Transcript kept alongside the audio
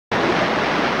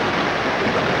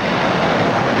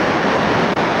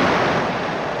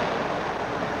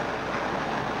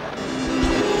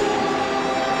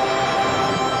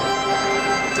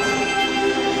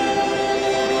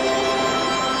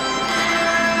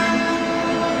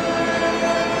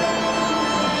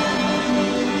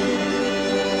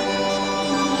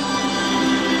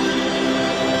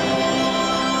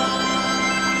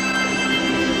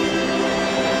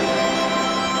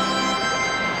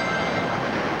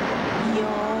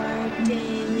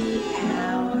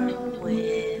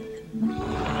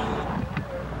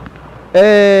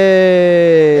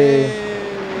Hey!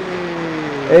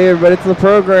 Hey everybody, it's the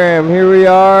program. Here we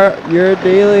are, your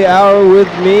daily hour with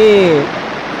me.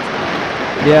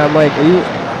 Yeah, Mike, are you...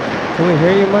 Can we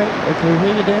hear you, Mike? Or can we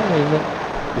hear you, Dan?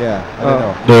 Yeah, I don't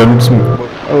know.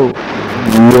 Oh.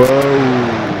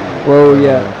 Whoa,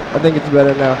 yeah. I think it's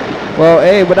better now. Well,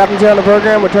 hey, what happens here on the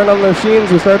program? We turn on the machines,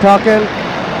 we start talking.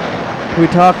 We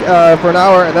talk for an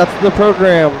hour, and that's the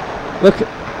program. Look,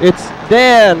 it's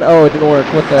Dan. Oh, it didn't work.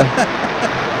 What the...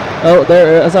 Oh,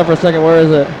 there. I saw for a second. Where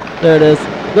is it? There it is.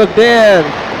 Look, Dan.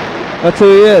 That's who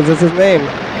he is. That's his name.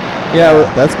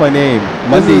 Yeah, that's my name.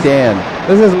 Monday Dan.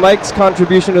 This is Mike's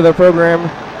contribution to the program.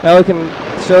 Now we can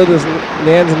show this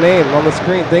Dan's name on the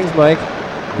screen. Thanks, Mike.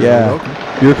 Yeah.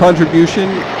 Your contribution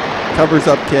covers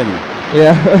up Kenny.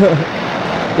 Yeah.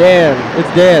 Dan. It's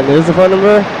Dan. There's the phone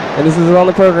number, and this is on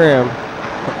the program.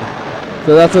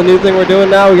 So that's a new thing we're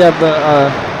doing now. We have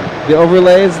the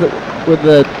overlays with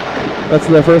the... That's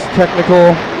the first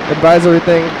technical advisory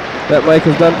thing that Mike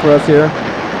has done for us here.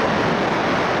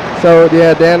 So,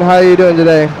 yeah, Dan, how are you doing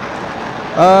today?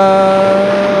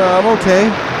 I'm okay.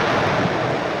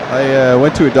 I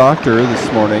went to a doctor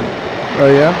this morning. Oh,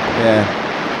 yeah? Yeah.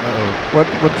 Uh-oh.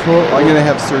 What's for? I'm going to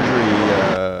have surgery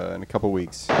in a couple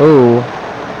weeks. Oh.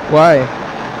 Why?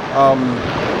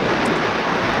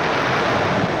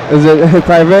 Is it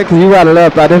private? Because you brought it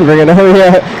up. I didn't bring it up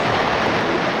yet.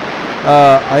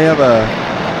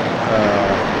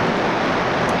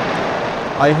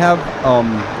 I have a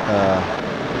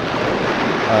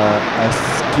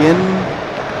skin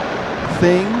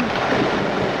thing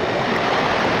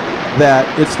that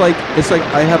it's like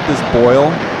I have this boil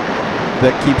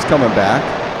that keeps coming back,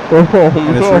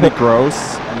 and it's really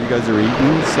gross. And you guys are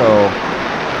eating, so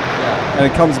yeah, and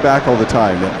it comes back all the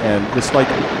time, and it's like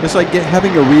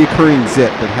having a reoccurring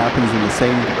zit that happens in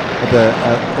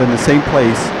the same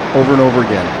place over and over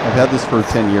again. I've had this for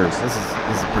 10 years. This is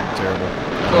pretty terrible.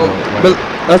 But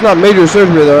that's not major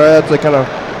surgery though, right? That's like kind of...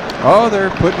 Oh,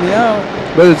 they're putting me out.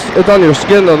 But it's on your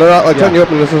skin though. They're not like cutting you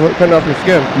open. This is cutting off your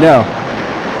skin. No.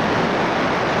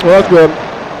 Well, that's good.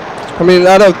 I mean,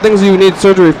 out of things you need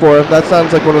surgery for, that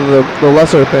sounds like one of the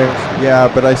lesser things.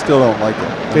 Yeah, but I still don't like it.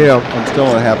 I'm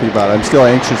still not happy about it. I'm still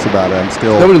anxious about it.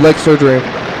 Nobody likes surgery.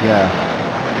 Yeah.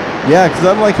 Yeah, because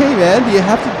I'm like, hey man, do you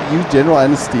have to use general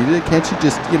anesthesia? Can't you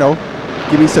just, give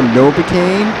me some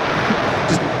Novocaine?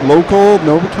 Just local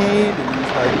Novocaine? And he's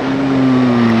like,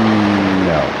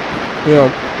 no. Yeah.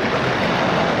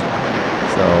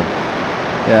 So,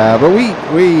 yeah, but we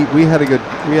had a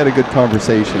good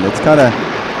conversation. It's kind of,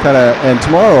 and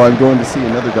tomorrow I'm going to see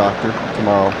another doctor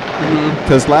tomorrow.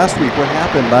 Because last week, what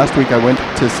happened? Last week I went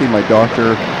to see my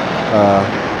doctor.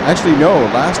 Actually, no,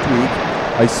 last week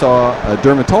I saw a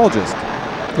dermatologist.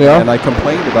 Yeah. And I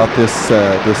complained about this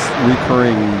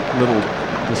recurring little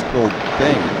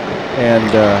thing,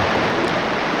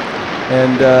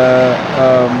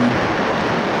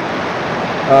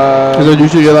 Is it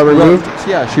usually get that removed?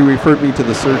 Yeah, she referred me to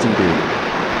the surgeon dude.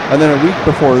 And then a week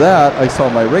before that, I saw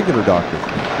my regular doctor.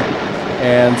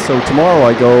 And so tomorrow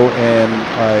I go and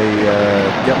I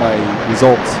get my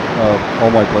results of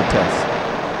all my blood tests.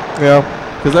 Yeah.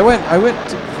 Because I went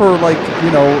for an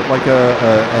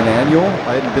annual.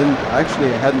 I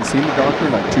hadn't seen the doctor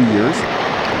in like 2 years.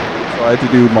 So I had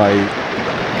to do my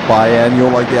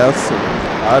biannual, I guess, or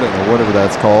I don't know, whatever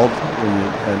that's called.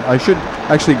 And I should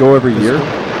actually go every year.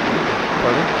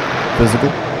 Pardon? Physical?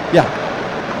 Yeah.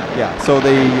 Yeah. So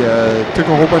they took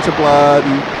a whole bunch of blood,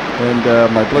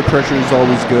 and my blood pressure is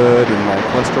always good, and my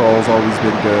cholesterol has always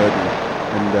been good.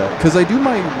 And because I do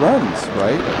my runs,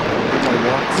 right? My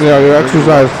walks. Yeah, your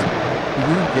exercise.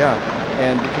 Yeah,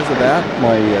 and because of that,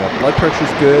 my blood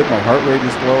pressure's good, my heart rate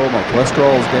is low, my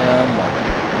cholesterol is down, my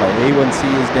A1C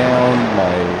is down,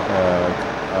 my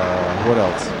what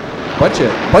else? Bunch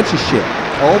of shit.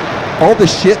 All the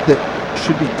shit that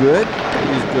should be good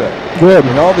is good. Good.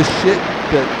 And all the shit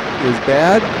that is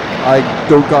bad, I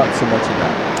don't got so much of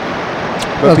that.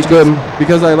 But That's good.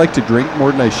 Because I like to drink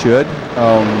more than I should.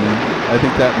 I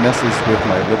think that messes with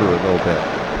my liver a little bit.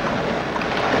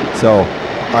 So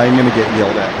I'm going to get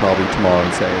yelled at probably tomorrow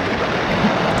and say,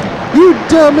 "You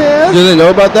dumbass!" Do they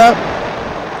know about that?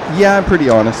 Yeah, I'm pretty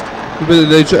honest. But did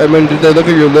they look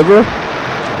at your liver?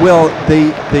 Well,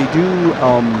 they do.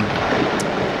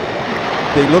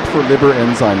 They look for liver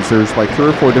enzymes. There's like 3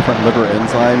 or 4 different liver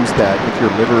enzymes that if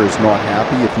your liver is not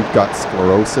happy, if you've got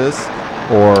sclerosis,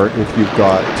 or if you've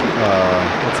got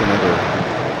what's another?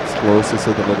 Sclerosis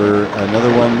of the liver.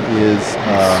 Another one is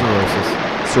cirrhosis.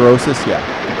 Cirrhosis, yeah.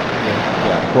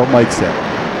 What Mike said.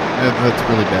 That's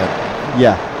really bad.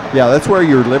 Yeah. Yeah, that's where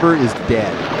your liver is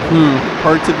dead.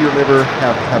 Parts of your liver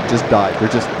have just died. They're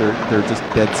just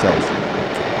dead cells.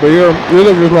 But your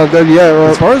liver's not dead yet, right?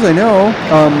 As far as I know,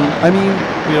 I mean,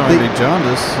 You don't have any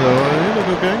jaundice, so you look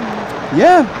okay.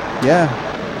 yeah.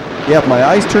 If my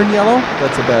eyes turn yellow,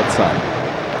 that's a bad sign.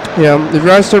 Yeah, if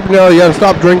your eyes turn yellow, you gotta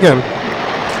stop drinking.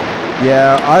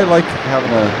 Yeah, I like having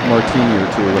a martini or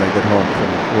two when I get home from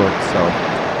work. So,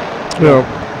 Yeah.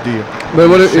 Do you But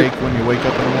what shake when you wake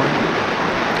up in the morning?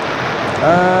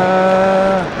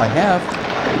 I have,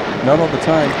 not all the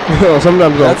time.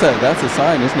 Sometimes though. That's a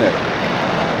sign, isn't it?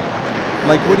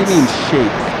 Like, what do you mean shake?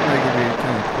 Like if you're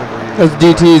kind of quivery. That's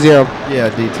DTs, yeah. Yeah,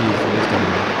 DTs.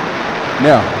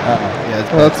 No. Yeah, it's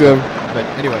Oh, that's good. But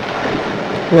anyway,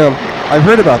 Yeah. I've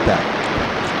heard about that.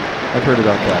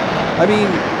 I mean,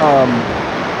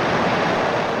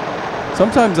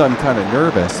 sometimes I'm kind of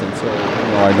nervous, and so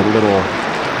I'm a little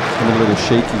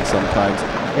shaky sometimes.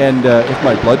 And if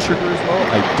my blood sugar is low,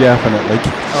 I definitely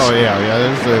get oh yeah,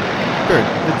 there's a good.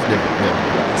 It's different.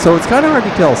 Yeah. So it's kind of hard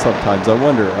to tell sometimes. I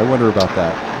wonder about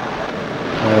that.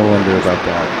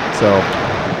 So,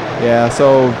 yeah.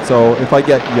 So if I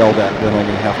get yelled at, then I'm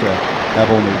gonna have to have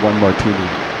only one martini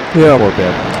before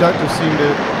bed. Doctors seem to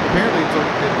apparently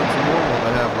it's normal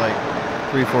to have like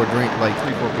 3-4 beers.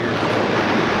 Or something.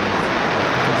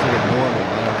 It's considered normal.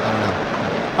 I don't know.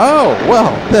 Oh well,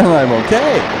 then I'm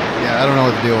okay. Yeah, I don't know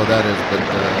what the deal with that is, but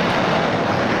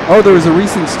Oh, there was a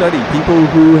recent study. People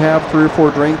who have 3 or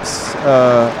 4 drinks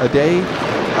a day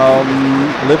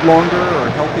live longer or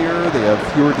healthier. They have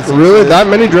fewer diseases. Really? That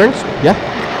many drinks? Yeah.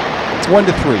 It's 1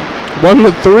 to 3. 1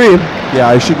 to 3? Yeah,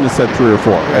 I shouldn't have said 3 or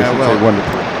 4. I should say 1 to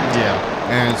 3. yeah,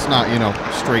 and it's not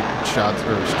straight shots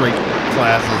or straight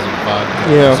glasses of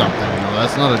vodka Yeah. or something.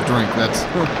 That's not a drink. That's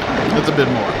a bit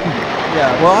more. Yeah,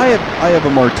 well, I have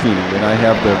a martini, and I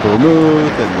have the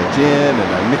vermouth and the gin, and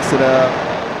I mix it up.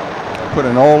 I put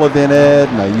an olive in it,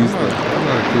 and I use the... I'm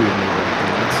not accusing you of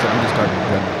anything. I'm just talking in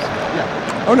general.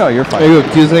 Yeah. Oh, no, you're Are fine. you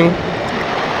accusing?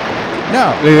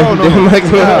 No. No. Like,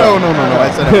 No. I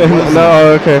said I wasn't.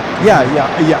 No, okay. Yeah.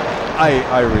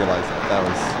 I realize that. That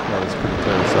was pretty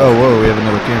clear. So. Oh, whoa, we have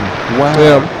another camera. Wow.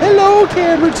 Yeah. Hello,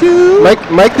 camera 2.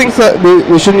 Mike thinks that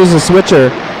we shouldn't use a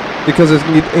switcher because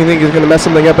he thinks it's going to mess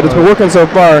something up, but it's been working so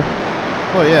far.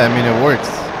 Well, yeah, I mean, it works.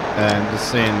 I'm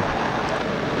just saying.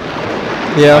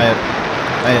 Yeah.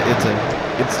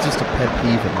 It's just a pet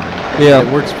peeve of mine. Yeah.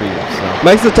 It works for you, so.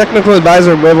 Mike's the technical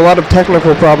advisor. We have a lot of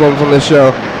technical problems on this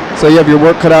show, so you have your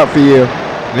work cut out for you.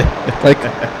 Like,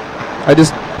 I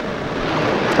just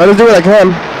do what I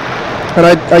can, and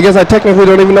I guess I technically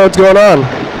don't even know what's going on.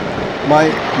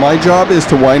 My job is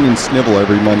to whine and snivel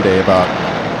every Monday about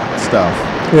stuff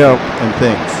Yeah. and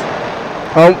things.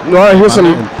 Oh, well, I hear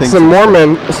some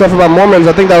Mormon stuff about Mormons.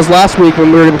 I think that was last week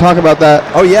when we were going to talk about that.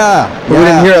 Oh yeah. But we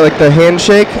didn't hear it, like the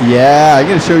handshake. Yeah,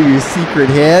 I'm gonna show you a secret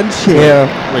handshake. Yeah.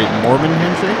 Wait, Mormon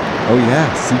handshake? Oh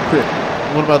yeah, secret.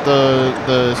 What about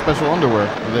the special underwear?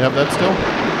 Do they have that still?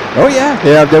 Oh yeah.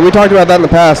 Yeah, we talked about that in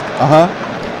the past.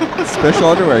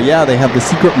 Special underwear. Yeah, they have the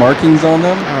secret markings on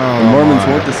them. Oh, the Mormons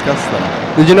my. won't discuss them.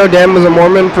 Did you know Dan was a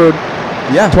Mormon for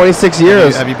Yeah. 26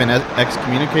 years? Have you been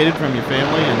excommunicated from your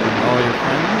family and all your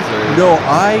friends? Or? No,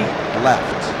 I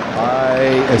left.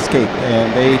 I escaped,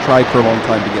 and they tried for a long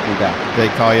time to get me back. They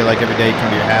call you like every day, come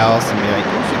to your house and be like,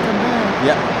 you should come back.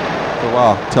 Yeah, for a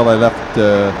while till I left.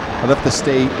 I left the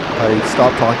state. I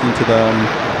stopped talking to them.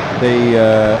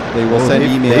 They will send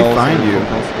emails. They find and you. phone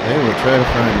calls. They will try to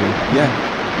find you.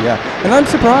 Yeah, and I'm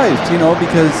surprised,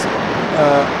 because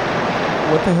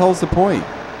what the hell's the point?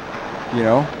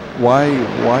 Why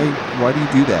do you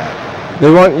do that?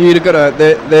 They want you to go to.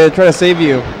 They're trying to save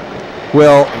you.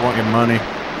 Well, They want your money.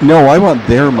 no, I want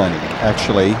their money.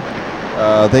 Actually,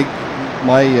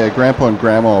 my grandpa and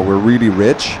grandma were really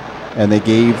rich, and they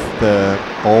gave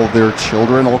all their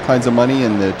children all kinds of money,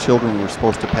 and the children were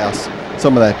supposed to pass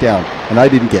some of that down, and I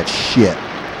didn't get shit.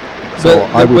 So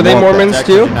I would were they want that. Mormons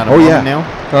too? You're not a Oh, Mormon yeah. now?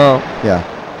 Oh. Yeah.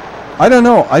 I don't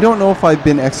know. I don't know if I've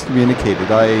been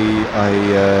excommunicated.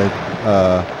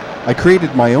 I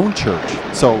created my own church,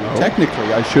 so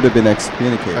technically I should have been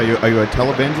excommunicated. Are you a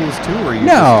televangelist too, or are you?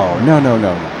 No.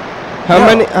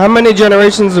 How many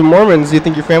generations of Mormons do you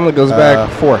think your family goes back?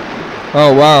 4.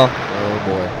 Oh wow. Oh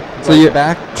boy. So you're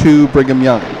back to Brigham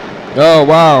Young. Oh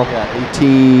wow. Yeah,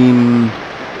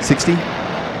 1860.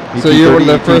 So you're one of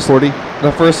the 1840.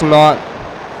 The first not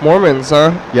Mormons,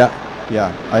 huh? Yeah.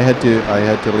 I had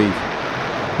to leave.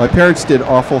 My parents did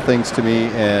awful things to me,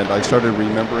 and I started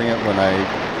remembering it when I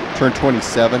turned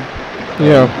 27.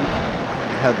 Yeah.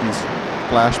 Had these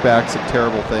flashbacks of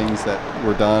terrible things that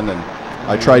were done, and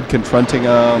I tried confronting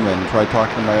them and tried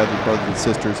talking to my other brothers and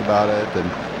sisters about it, and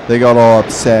they got all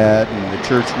upset, and the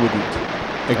church wouldn't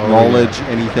acknowledge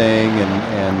anything,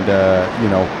 and you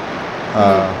know.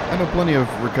 I know plenty of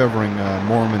recovering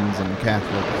Mormons and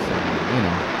Catholics, and, you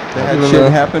know. They had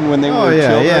shit happen when they were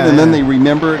children, and then they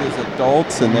remember it as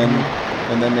adults, and then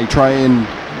they try and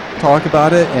talk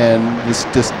about it, and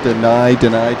just deny. It's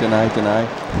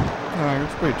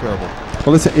pretty terrible.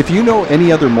 Well, listen, if you know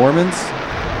any other Mormons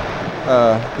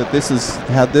that this has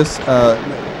had this,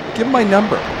 give them my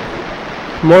number.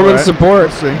 Mormon support.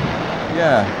 Let's see.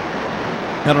 Yeah.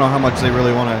 I don't know how much they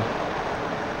really want to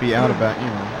be out about, you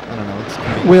know. I don't know. It's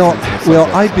kind of well,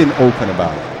 subject, I've been open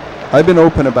about it. I've been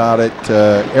open about it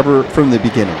ever from the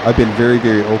beginning. I've been very,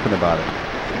 very open about it.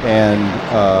 And,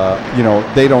 you know,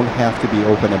 they don't have to be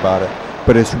open about it.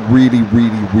 But it's really,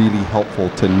 really, really helpful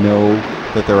to know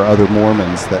that there are other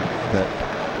Mormons that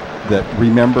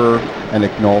remember and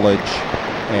acknowledge.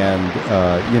 And,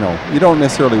 you know, you don't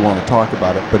necessarily want to talk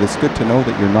about it, but it's good to know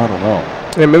that you're not alone.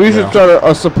 Yeah, maybe you should start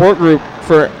a support group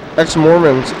for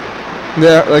ex-Mormons.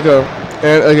 Yeah, like AA,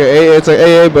 it's like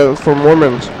AA, but for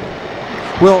Mormons.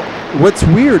 Well, what's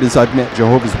weird is I've met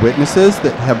Jehovah's Witnesses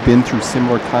that have been through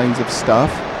similar kinds of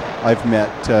stuff. I've met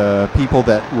people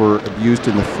that were abused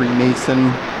in the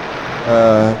Freemason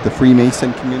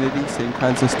community, same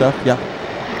kinds of stuff. Yeah.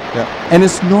 And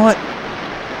it's not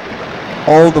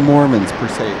all the Mormons per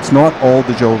se. It's not all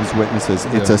the Jehovah's Witnesses.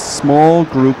 It's a small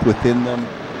group within them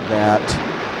that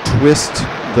twist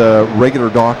the regular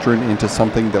doctrine into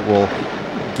something that will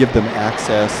give them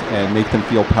access and make them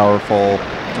feel powerful,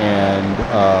 and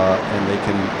they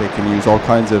can use all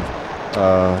kinds of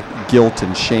guilt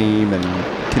and shame and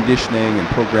conditioning and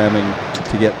programming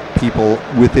to get people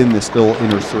within this little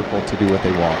inner circle to do what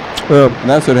they want. And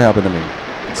that's what happened to me.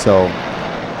 So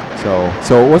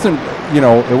it wasn't, you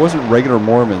know, it wasn't regular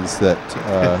Mormons that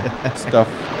stuff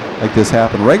like this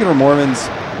happened. Regular Mormons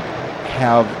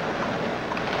have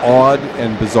odd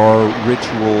and bizarre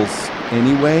rituals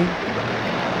anyway,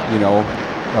 you know,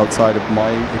 outside of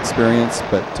my experience,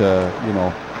 but you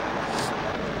know,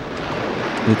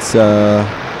 it's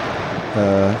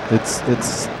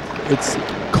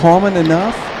common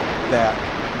enough that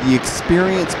the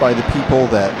experience by the people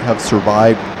that have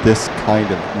survived this kind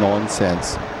of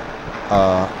nonsense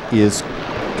is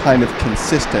kind of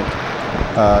consistent,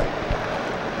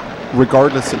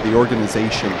 regardless of the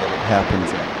organization that it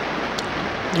happens in.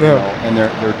 You know, and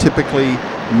they're typically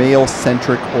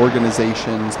male-centric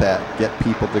organizations that get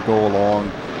people to go along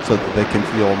so that they can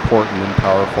feel important and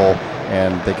powerful,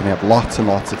 and they can have lots and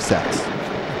lots of sex.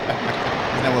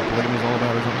 Isn't that what polygamy is all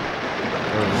about, or something?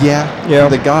 Yeah.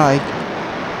 The guy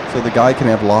can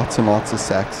have lots and lots of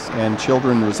sex, and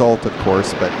children result, of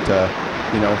course, but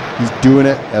you know, he's doing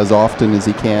it as often as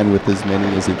he can with as many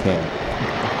as he can,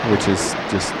 which is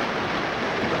just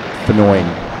annoying.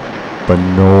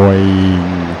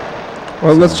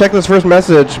 Well, let's check this first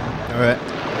message. All right.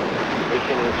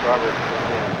 It's Robert.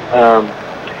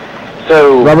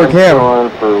 So Robert I'm Cam. on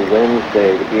for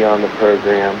Wednesday to be on the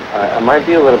program. I might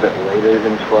be a little bit later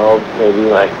than 12, maybe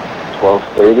like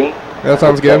 12:30. That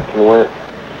sounds good. That can work.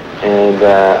 And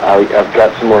I've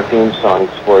got some more theme songs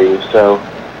for you. So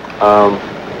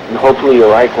hopefully you'll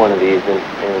like one of these, and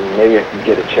maybe I can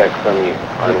get a check from you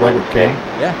on Wednesday.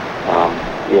 Yeah.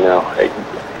 You know,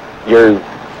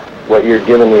 what you're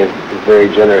giving me is very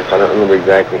generous. I don't remember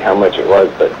exactly how much it was,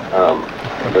 but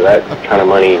for that kind of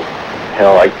money,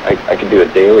 hell, I could do a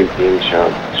daily theme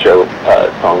show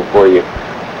song for you.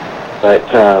 But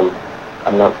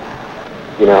I'm not,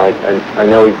 you know, I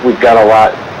know we've got a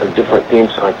lot of different theme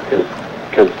songs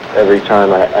because every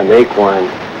time I make one,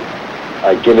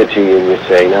 I give it to you and you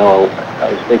say, no,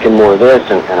 I was thinking more of this,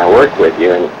 and I work with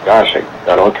you, and gosh, I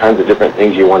got all kinds of different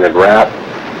things. You wanted rap,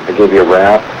 I gave you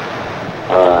rap.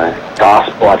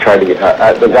 Gospel, I tried to get,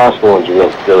 the gospel one's real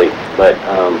silly, but,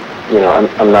 you know,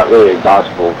 I'm not really a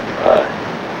gospel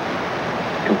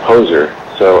composer,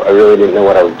 so I really didn't know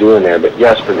what I was doing there, but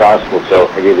yes, for gospel, so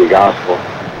I gave you gospel.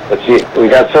 But see, we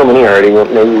got so many already,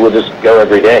 maybe we'll just go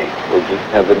every day. We'll just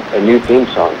have a new theme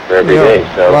song for every day,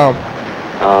 so,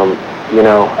 you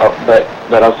know,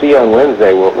 but I'll see you on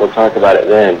Wednesday, we'll talk about it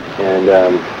then, and,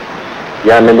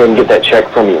 yeah, I'm going to get that check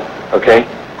from you, okay?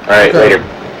 All right, later.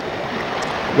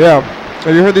 Yeah.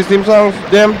 Have you heard these theme songs,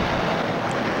 Dan?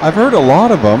 I've heard a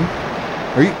lot of them.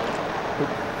 Are you?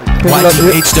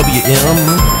 YDHWM.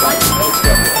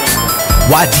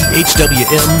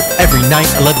 YDHWM every night,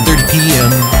 11:30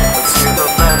 p.m. Let's hear the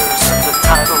letters and the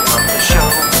title of the show.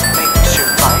 Makes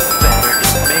your life better.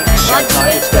 It makes your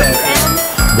life better.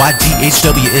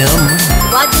 YDHWM.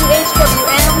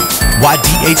 YDHWM.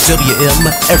 YDHWM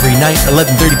every night,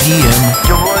 11:30 p.m.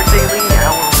 Your daily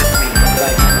hour with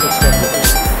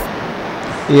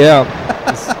me. Yeah.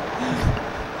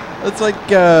 It's like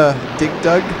Dig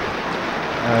Dug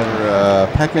or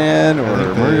Pac-Man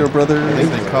or Mario Brothers. I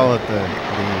think they call it the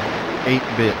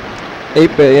 8-bit.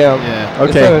 8-bit, yeah. Yeah.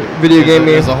 It's a video game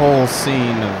There's name. a whole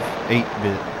scene of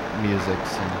 8-bit music.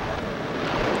 So.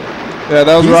 Yeah,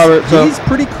 that was Robert. So He's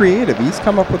pretty creative. He's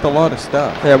come up with a lot of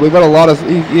stuff. yeah, we've got a lot of.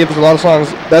 He gave us a lot of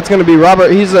songs. That's going to be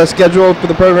Robert. He's scheduled for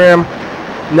the program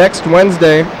next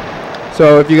Wednesday.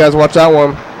 So if you guys watch that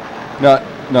one,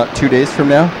 Not 2 days from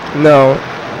now. no,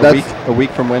 A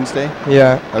week from Wednesday.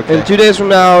 Yeah. Okay. And 2 days from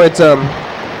now, it's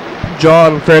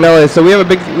John Farinelli. So we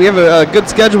have a good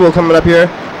schedule coming up here.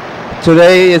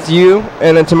 Today it's you,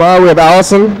 and then tomorrow we have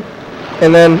Allison,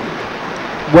 and then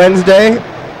Wednesday,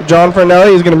 John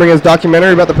Farinelli is going to bring his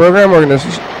documentary about the program. We're going to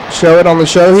show it on the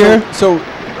show here.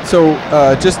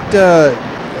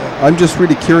 I'm just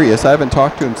really curious. I haven't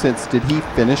talked to him since. Did he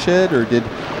finish it, or did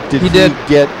he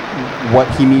get what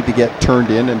he need to get turned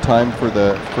in time for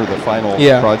the final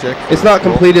project? It's not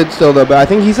completed still though, but I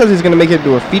think he says he's going to make it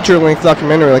into a feature-length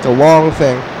documentary, like a long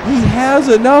thing. He has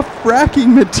enough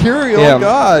fracking material. Yeah.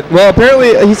 God. Well,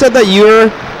 apparently he said that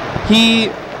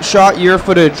he shot your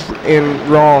footage in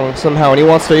wrong somehow, and he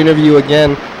wants to interview you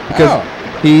again because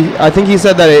I think he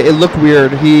said that it looked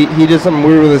weird. He did something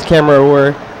weird with his camera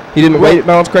where he didn't weight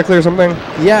balance correctly or something.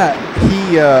 Yeah,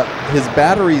 his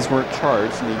batteries weren't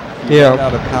charged, and he ran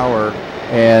out of power,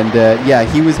 and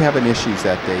he was having issues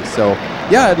that day. So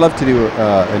yeah, I'd love to do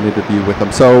an interview with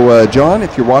him. So John,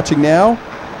 if you're watching now,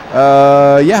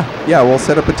 we'll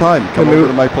set up a time. Come over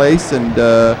to my place, and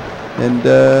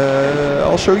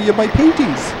I'll show you my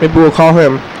paintings. Maybe we'll call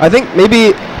him. I think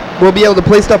maybe we'll be able to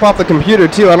play stuff off the computer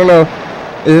too. I don't know.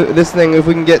 This thing, if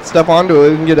we can get stuff onto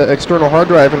it, we can get an external hard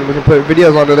drive and we can put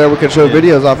videos onto there. We can show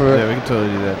videos off of it. Yeah, we can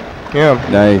totally do that. Yeah.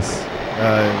 Nice.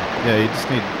 You just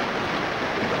need.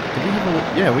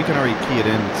 We can already key it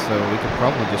in, so we could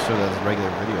probably just show that as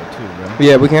regular video too, right?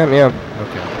 Yeah, we can. Yeah.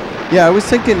 Okay. Yeah, I was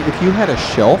thinking if you had a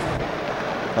shelf,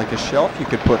 you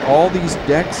could put all these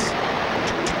decks,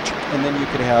 and then you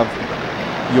could have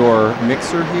your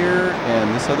mixer here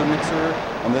and this other mixer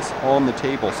on this all on the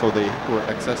table, so they were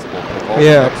accessible. If all the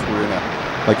decks were in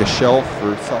a shelf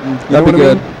or something. That'd be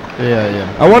good.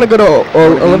 Yeah. I want to go to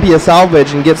Olympia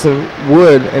Salvage and get some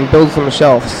wood and build some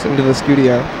shelves into the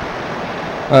studio.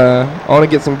 I want to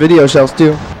get some video shelves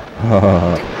too.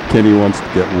 Kenny wants to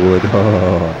get wood.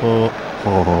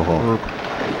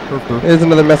 Here's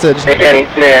another message. Hey Kenny,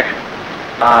 it's Nick.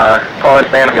 Call us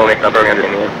Sam if you'll make the program to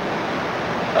me.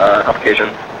 Application,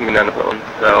 you can on the phone.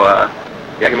 So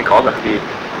give me calls. I'll be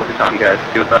looking to talk to you guys.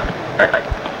 See what's up. Alright, bye.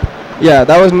 Yeah,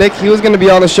 that was Nick. He was going to be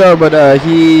on the show, but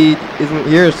he isn't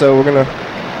here, so we're going to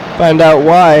find out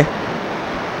why.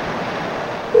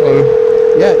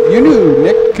 Yeah, you knew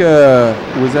Nick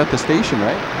was at the station,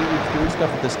 right? He was doing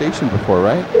stuff at the station before,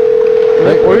 right?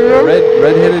 Right? What do you know?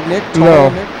 Red-headed Nick? No.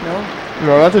 Nick?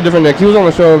 No, that's a different Nick. He was on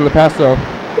the show in the past, though.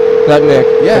 That Nick.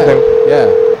 I think. Yeah.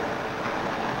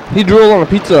 He drooled on a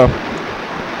pizza.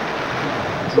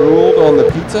 Drooled on the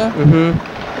pizza? Mm-hmm.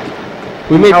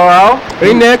 We made. Hello?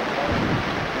 Hey, Nick.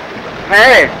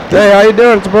 Hey! Hey, how you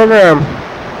doing? It's a program.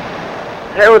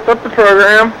 Hey, what's up, the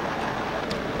program?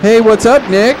 Hey, what's up,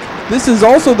 Nick? This is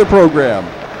also the program.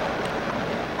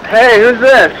 Hey, who's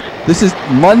this? This is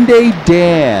Monday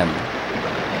Dan.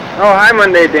 Oh, hi,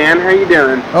 Monday Dan. How you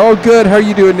doing? Oh, good. How are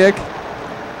you doing, Nick?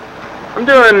 I'm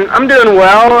doing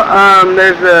well.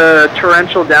 There's a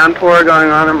torrential downpour going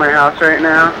on in my house right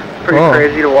now. Pretty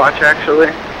crazy to watch,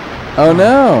 actually. Oh,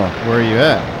 no. Where are you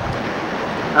at?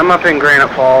 I'm up in Granite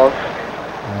Falls.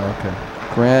 Oh, okay.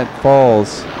 Grant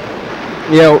Falls.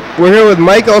 Yeah, we're here with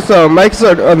Mike also. Mike's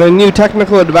the new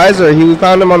technical advisor. We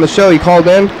found him on the show. He called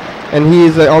in, and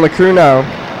he's on the crew now.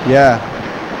 Yeah.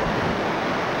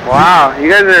 Wow, you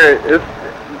guys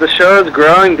the show is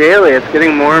growing daily. It's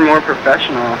getting more and more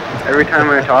professional every time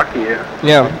I talk to you.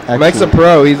 Yeah, Mike's a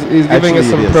pro. He's giving us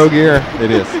some pro gear.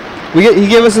 It is. He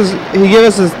gave us his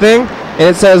thing, and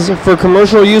it says for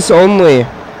commercial use only.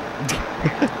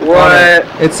 What?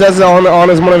 It says it on one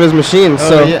of his machines.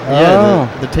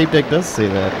 The tape deck does say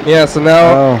that. Yeah, so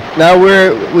now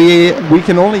we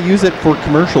can only use it for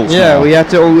commercials. Yeah, now. we have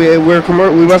to. We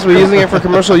must be using it for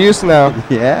commercial use now.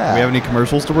 Yeah. Do we have any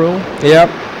commercials to roll?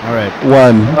 Yep. All right.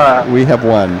 One. We have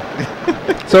one.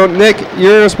 So Nick,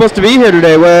 you're supposed to be here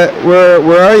today.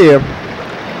 Where are you?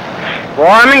 Well,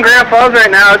 I'm in Grand Falls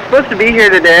right now. It's supposed to be here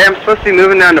today. I'm supposed to be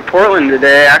moving down to Portland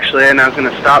today, actually, and I was going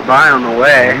to stop by on the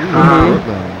way.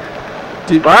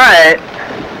 But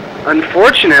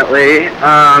unfortunately,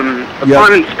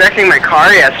 upon inspecting my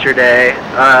car yesterday,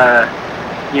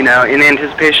 you know, in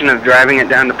anticipation of driving it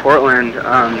down to Portland,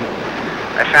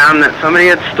 I found that somebody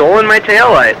had stolen my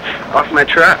taillights off my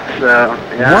truck. So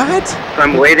yeah. What? So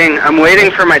I'm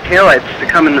waiting for my taillights to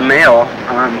come in the mail,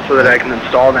 so that I can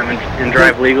install them and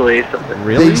drive legally, so that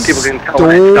people can tell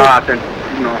when I stop and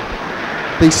signal.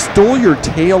 They stole your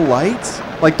tail lights?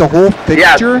 Like the whole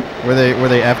fixture? Yeah. Were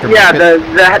they aftermarket?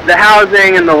 Yeah, the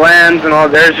housing and the lens and all.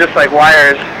 There's just like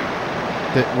wires.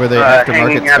 Were they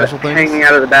aftermarket special things? Hanging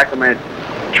out of the back of my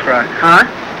truck, huh?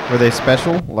 Were they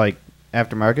special, like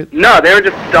aftermarket? No, they were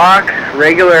just stock,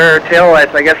 regular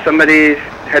taillights. I guess somebody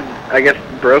had,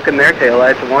 broken their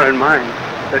taillights and wanted mine.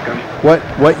 Took them.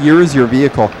 What year is your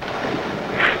vehicle?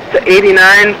 It's an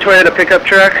 '89 Toyota pickup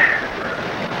truck.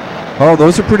 Oh,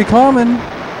 those are pretty common.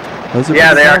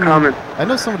 Yeah, they are common. I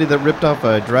know somebody that ripped off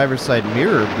a driver's side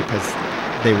mirror because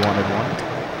they wanted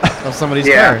one of somebody's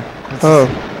car. Oh.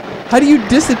 How do you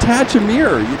disattach a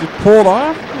mirror? You just pull it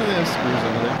off? They have screws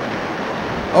under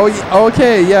there. Oh,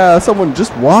 okay, yeah. Someone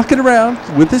just walking around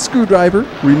with a screwdriver,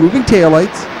 removing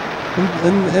taillights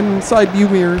and side view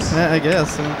mirrors. I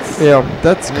guess. Yeah,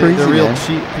 that's crazy. They're real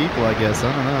cheap people, I guess.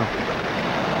 I don't know.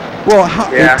 Well,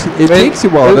 it takes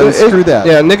you a while to screw that.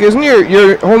 Yeah, Nick, isn't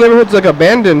your whole neighborhood's like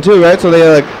abandoned too, right? So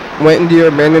they like went into your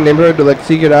abandoned neighborhood to like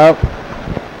seek it out.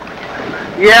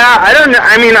 Yeah, I don't know.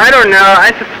 I mean, I don't know.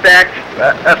 I suspect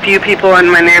a few people in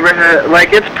my neighborhood.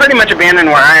 Like, it's pretty much abandoned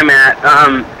where I'm at.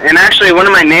 And actually, one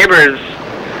of my neighbors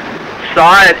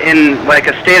saw it in like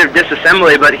a state of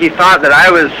disassembly, but he thought that I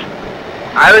was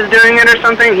doing it or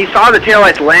something. He saw the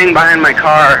taillights laying behind my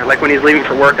car, like when he's leaving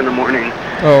for work in the morning.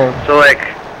 Oh. So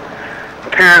like,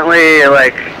 apparently,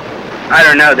 like, I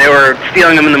don't know, they were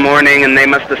stealing them in the morning, and they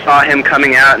must have saw him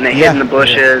coming out, and they hid in the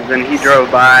bushes, and he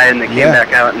drove by, and they came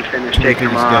back out and finished taking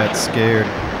them off. Got scared.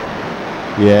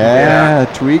 Yeah,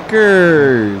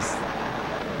 tweakers.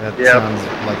 That sounds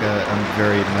like a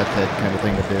very method kind of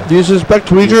thing to do. Do you suspect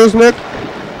tweakers, Nick?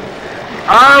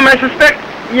 I suspect,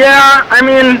 yeah, I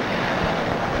mean,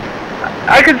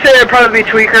 I could say it'd probably be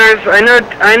tweakers.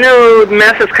 I know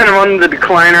meth is kind of on the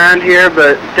decline around here,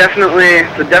 but definitely,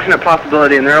 it's a definite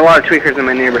possibility, and there are a lot of tweakers in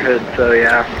my neighborhood, so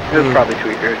yeah, it was probably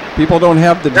tweakers. People don't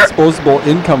have the disposable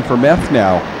income for meth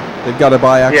now. They've got to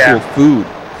buy actual food,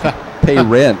 pay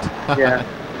rent. Yeah.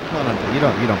 No, you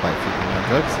don't buy food from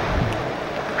drugs.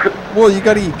 Well, you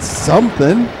got to eat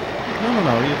something.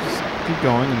 No, you just keep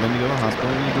going, and then you go to the hospital,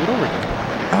 and you do it over again.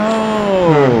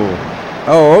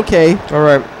 Oh, okay. All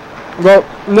right. Well,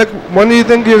 Nick, when do you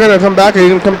think you're going to come back? Are you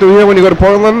going to come through here when you go to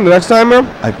Portland the next time, man?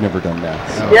 I've never done that.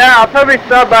 So. Yeah, I'll probably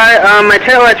stop by. My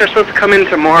taillights are supposed to come in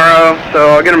tomorrow, so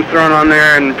I'll get them thrown on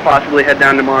there and possibly head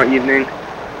down tomorrow evening.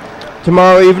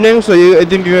 Tomorrow evening? So I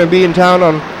think you're going to be in town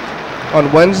on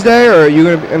Wednesday, or are you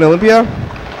going to be in Olympia?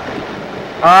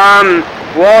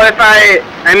 Well, I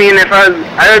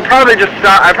would probably just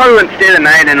stop. I probably wouldn't stay the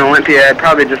night in Olympia. I'd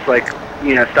probably just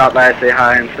stop by, say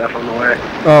hi and stuff on the way.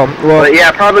 Oh, well. But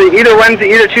yeah, probably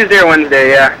either Tuesday or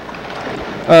Wednesday, yeah.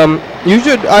 You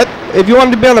should, if you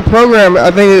wanted to be on the program,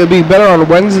 I think it would be better on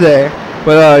Wednesday.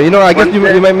 But, I guess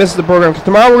you might miss the program. 'Cause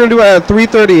tomorrow we're going to do it at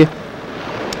 3:30.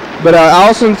 But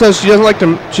Allison says she doesn't like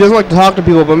to talk to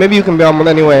people, but maybe you can be on one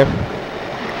anyway.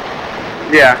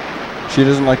 Yeah. She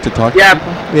doesn't like to talk to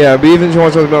people? Yeah, but even if she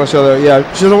wants to be on the show, though. Yeah,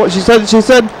 she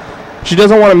said she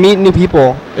doesn't want to meet new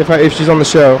people if she's on the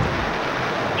show.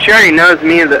 She already knows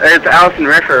me. It's Allison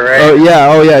Riffer, right?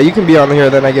 Oh yeah. You can be on here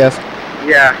then, I guess.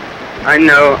 Yeah, I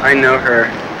know her.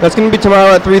 That's gonna be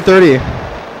tomorrow at 3:30.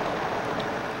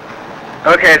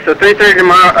 Okay, so 3:30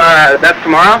 tomorrow. That's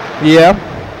tomorrow. Yeah.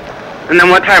 And then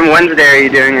what time Wednesday are you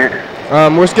doing it?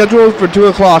 We're scheduled for 2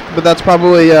 o'clock, but that's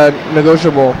probably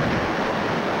negotiable.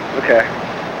 Okay.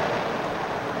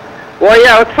 Well,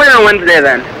 yeah, let's plan on Wednesday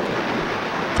then.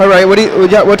 All right.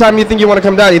 What time do you think you want to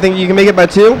come down? You think you can make it by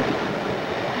 2?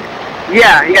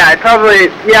 Yeah, probably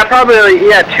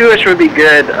 2ish would be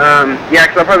good. Yeah,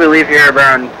 'cause I'll probably leave here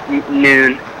around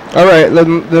noon. All right,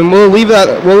 then we'll leave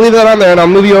that on there, and I'll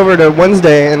move you over to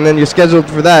Wednesday, and then you're scheduled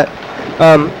for that.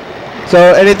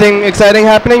 So anything exciting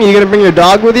happening? You gonna bring your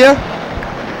dog with you?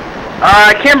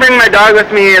 I can't bring my dog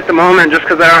with me at the moment, just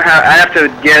 'cause I have to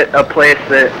get a place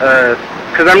that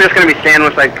 'cause I'm just gonna be staying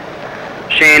with like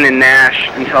Shane and Nash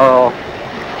until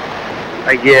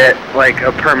I get like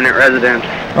a permanent residence.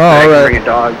 Oh, I can alright. bring a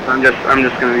dog. I'm just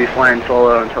gonna be flying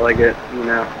solo until I get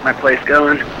my place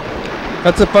going.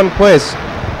 That's a fun place.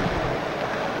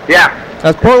 Yeah.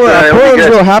 That's Portland. it'll be Portland's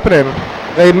good. real happening.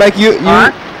 Hey, Mike,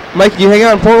 Mike, you hang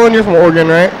out in Portland. You're from Oregon,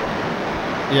 right?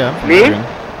 Yeah. Me?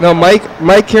 No,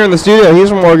 Mike here in the studio. He's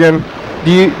from Oregon.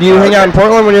 Do you hang out in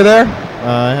Portland when you're there?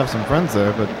 I have some friends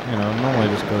there, but you know, normally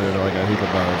just go there to like a hookah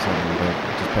bar or something, but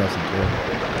just passing through.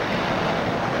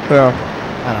 Yeah.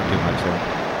 I don't do much there.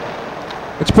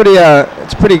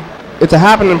 It's a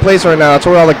happening place right now. It's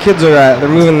where all the kids are at. They're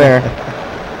moving there.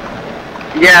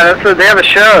 Yeah, that's what, they have a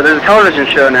show. There's a television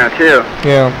show now too.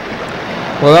 Yeah.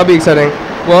 Well, that'll be exciting.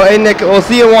 Well, hey Nick, we'll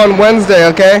see you on Wednesday,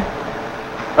 okay?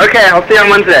 Okay, I'll see you on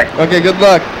Wednesday. Okay, good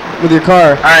luck with your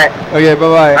car. All right. Okay,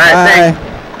 bye-bye. All right, thanks.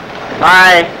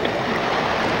 Bye.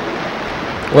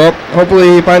 Well,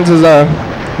 hopefully he finds his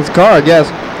car, I guess,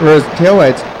 or his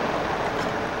taillights.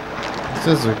 It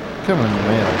says they're coming in the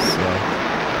mail, so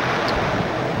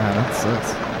that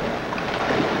sucks.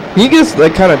 You can just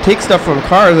like kind of take stuff from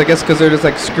cars, I guess, because they're just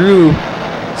like screwable.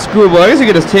 I guess you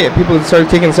could just take people start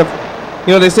taking stuff.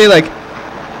 You know, they say like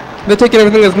they're taking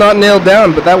everything that's not nailed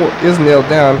down, but that is nailed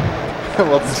down.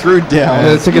 Well, it's screwed down. And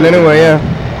they took it anyway, yeah.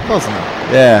 Close enough.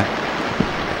 Yeah.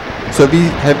 So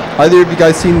have either of you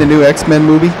guys seen the new X-Men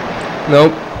movie?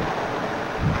 Nope.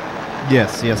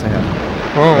 Yes, I have.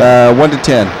 Oh. 1 to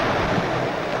 10.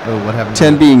 Oh, what happened?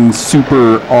 10 being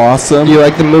super awesome. Do you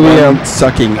like the movie?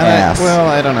 Sucking ass. Well,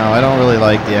 I don't know. I don't really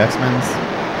like the X-Men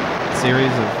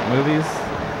series of movies,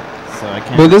 so I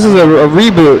can't. But this is a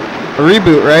reboot. A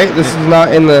reboot, right? This is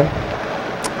not in the.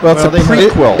 Well, it's a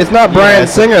prequel. It's not Bryan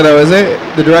Singer though, is it?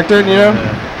 The director, you know?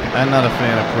 I'm not a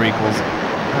fan of prequels.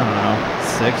 I don't know.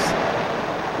 6.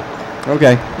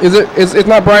 Okay. It's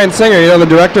not Bryan Singer, you know, the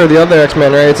director of the other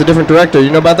X-Men, right? It's a different director.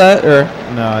 You know about that, or?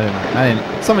 No, I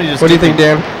didn't. Somebody just. What do you think,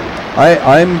 Dan?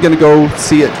 I'm gonna go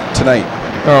see it tonight.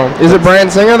 Oh, is it Bryan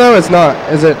Singer though? It's not.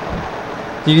 Is it?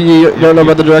 You don't know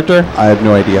about the director? I have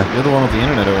no idea. You're the one with the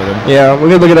internet over there. Yeah, we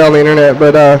could look it up on the internet,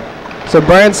 but so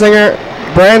Bryan Singer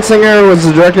was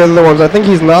the director of the other ones. I think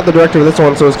he's not the director of this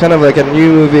one, so it's kind of like a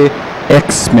new movie.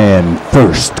 X-Men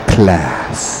First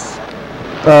Class.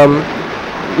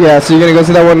 Yeah, so you're gonna go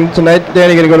see that one tonight, Dan?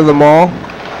 You're gonna go to the mall?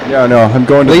 No, I'm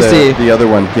going to Lacey. the other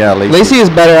one. Yeah, Lacey. Lacey is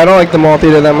better. I don't like the mall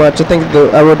theater that much. I think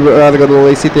I would rather go to the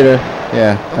Lacey theater.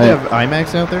 Yeah. Don't they have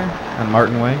IMAX out there on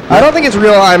Martin Way? I don't think it's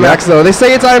real IMAX though. They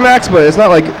say it's IMAX, but it's not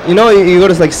like, you know, you go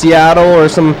to like Seattle or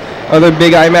some other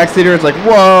big IMAX theater. It's like,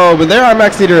 whoa, but their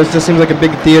IMAX theater just seems like a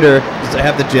big theater. Does it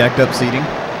have the jacked up seating?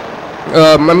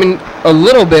 I mean, a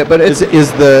little bit, but it's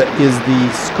is the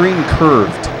screen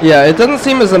curved? Yeah, it doesn't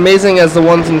seem as amazing as the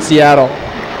ones in Seattle.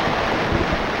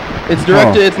 It's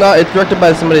directed. It's not. It's directed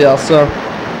by somebody else. So,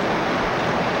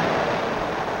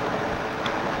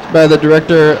 by the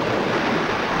director.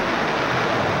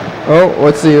 Oh,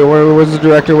 let's see. Where's the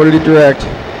director? What did he direct?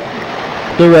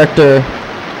 Director.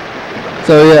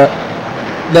 So yeah,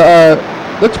 the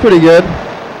looks pretty good.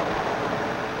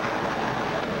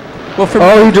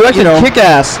 Well, he directed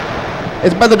Kick-Ass.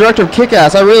 It's by the director of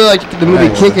Kick-Ass. I really liked the movie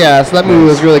Kick-Ass. That movie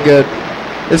was really good.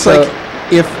 It's like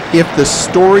if the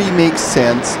story makes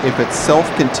sense, if it's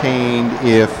self-contained,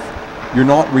 if you're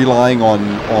not relying on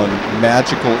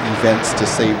magical events to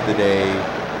save the day.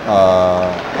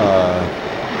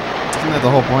 Isn't that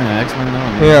the whole point of X-Men though?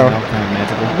 I mean, yeah. Kind of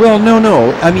magical. Well,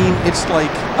 no. I mean, it's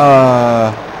like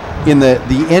in the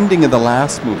ending of the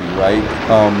last movie, right?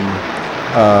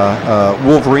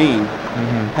 Wolverine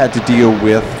had to deal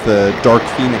with the Dark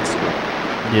Phoenix group.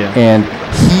 Yeah. And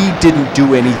he didn't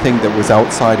do anything that was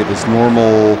outside of his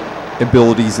normal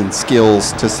abilities and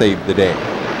skills to save the day.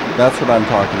 That's what I'm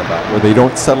talking about, where they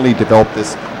don't suddenly develop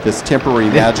this temporary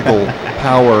magical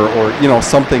power or, you know,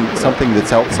 something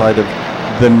that's outside of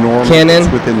the normal canon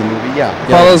within the movie. Yeah.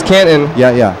 Follows canon.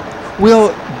 Yeah.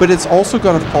 Well, but it's also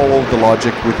got to follow the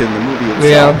logic within the movie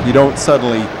itself. Yeah. You don't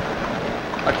suddenly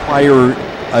acquire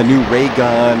a new ray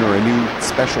gun or a new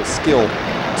special skill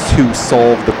to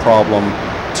solve the problem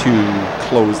to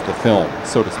close the film,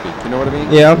 so to speak. You know what I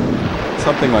mean? Yeah.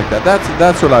 Something like that.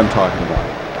 That's what I'm talking about.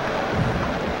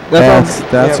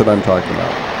 That's what I'm talking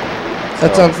about.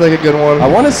 That sounds like a good one. I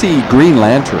want to see Green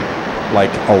Lantern,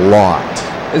 like a lot.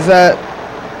 Is that?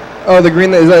 Oh, the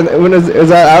Green. Is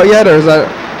that out yet, or is that?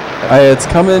 It's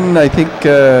coming, I think,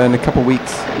 in a couple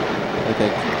weeks. I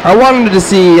think. I wanted to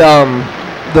see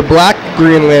the Black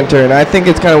Green Lantern. I think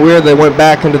it's kind of weird they went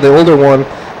back into the older one,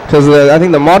 because I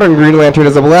think the modern Green Lantern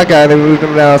is a black guy. They moved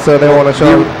him now, so they want to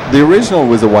show him. The original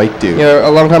was a white dude. Yeah, a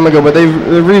long time ago, but they've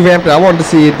revamped it. I wanted to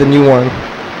see the new one.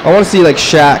 I want to see like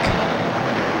Shaq.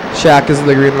 Shaq is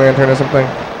the Green Lantern or something.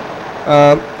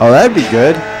 Oh, that'd be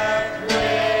good.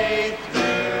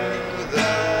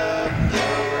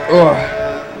 Oh,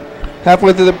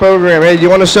 halfway through the program. Hey, do you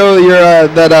want to show your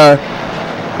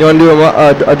you want to do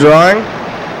a drawing?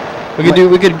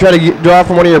 We could try to draw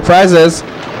from one of your prizes.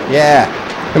 Yeah.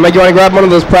 Hey, Mike, you want to grab one of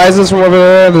those prizes from over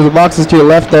there? There's the boxes to your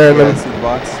left there, and Yeah, then see the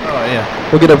box? Oh, yeah.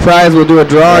 we'll get a prize. We'll do a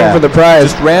drawing Yeah. for the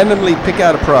prize. Just randomly pick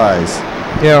out a prize.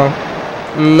 Yeah.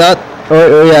 Not.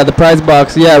 Oh, yeah, the prize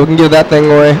box. Yeah, we can give that thing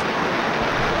away.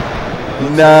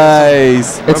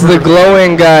 Nice. It's the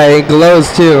glowing guy. It glows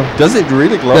too. Does it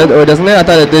really glow? Or doesn't it? I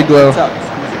thought it did glow. What's up?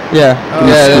 Yeah. Oh,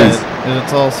 Yeah, it shit. is. And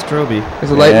it's all stroby.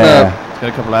 It's lighting up. It's got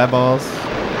a couple eyeballs.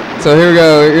 So here we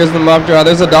go. Here's the mock draw.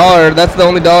 There's $1. That's the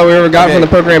only dollar we ever got Okay. from the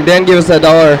program. Dan gave us that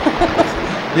 $1.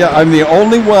 Yeah, I'm the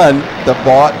only one that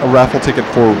bought a raffle ticket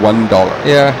for $1.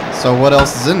 Yeah. So what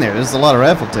else is in there? There's a lot of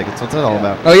raffle tickets. What's that all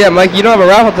about? Oh yeah, Mike, you don't have a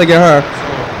raffle ticket, huh?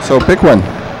 So pick one.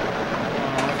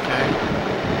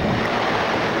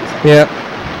 Yeah.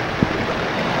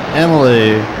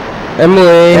 Emily.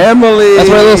 Emily. Emily. That's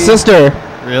my little sister.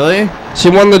 Really? She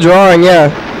won the drawing. Yeah.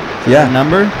 Yeah.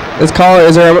 Number? Let's call her.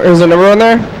 Is there a number on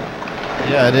there?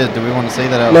 Yeah, it is. Do we want to say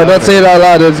that out No, loud? don't say it out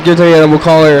loud. Just give it to me and we'll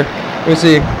call her. Let me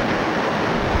see.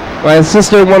 My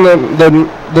sister won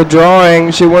the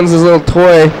drawing. She wins this little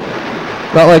toy.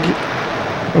 Not like,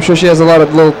 I'm sure she has a lot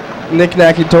of little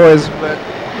knick-knacky toys, but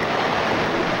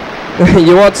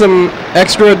you want some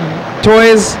extra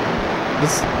toys?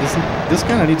 This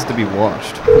kind of needs to be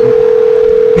washed.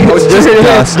 Oh, it's just dirty.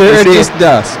 dust. It's dirty. It's just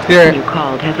dust. Here. You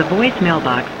called has a voicemail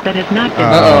box that has not been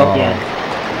Uh-oh. filled yet.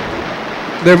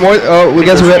 They're more. Oh, we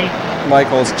guess we.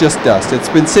 Michael, it's just dust. It's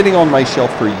been sitting on my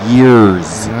shelf for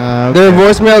years. Their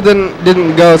voicemail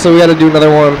didn't go, so we got to do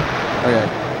another one. Okay.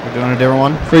 We're doing a different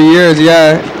one? For years,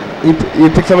 yeah. You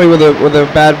picked somebody with a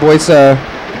bad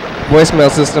voicemail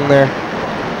system there.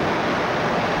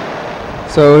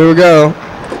 So here we go.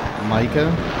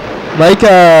 Micah?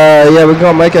 Micah, yeah, we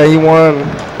call Micah. He won.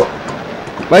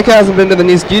 Micah hasn't been to the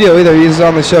new studio either. He's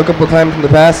on the show a couple of times in the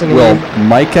past. And Well,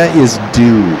 Micah is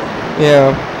due.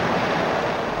 yeah.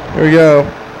 Here we go.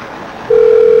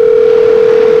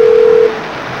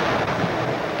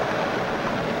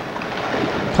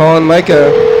 Calling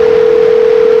Micah.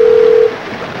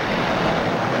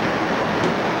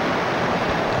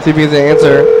 See if he gets an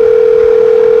answer.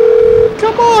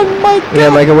 Come on, Micah. Yeah,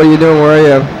 Micah, what are you doing? Where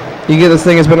are you? You get this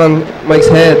thing. It's been on Mike's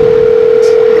head.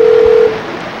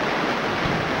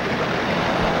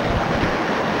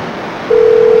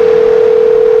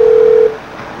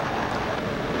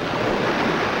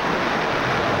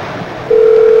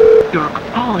 Your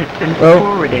call has been Oh.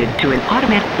 forwarded to an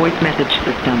automatic voice message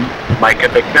system. Micah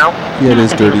Bicknell? Yeah, it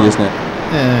is dirty, isn't it?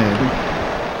 Yeah,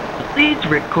 Please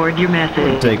record your it message.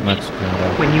 wouldn't take much to print it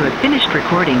out. When you have finished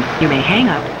recording, you may hang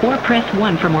up or press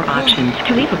 1 for more options.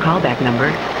 To leave a callback number,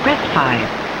 press 5.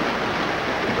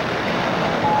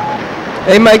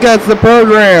 Hey, Micah, it's the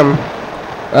program.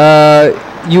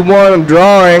 You won a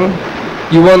drawing.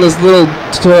 You won this little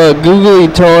googly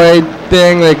toy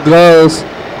thing that glows.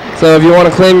 So if you want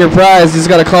to claim your prize, you just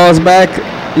got to call us back.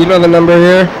 You know the number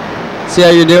here. See how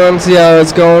you're doing. See how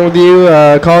it's going with you.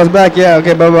 Call us back. Yeah,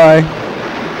 okay, bye-bye.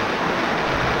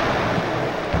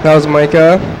 That was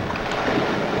Micah.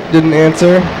 Didn't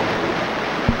answer.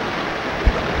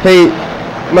 Hey,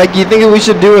 Mike, you think we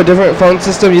should do a different phone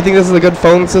system? You think this is a good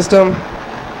phone system?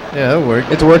 Yeah, it'll work.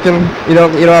 It's working. You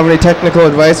don't have any technical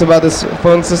advice about this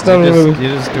phone system? You're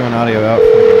just doing audio out from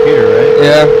the computer, right?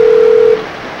 Yeah.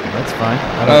 That's fine.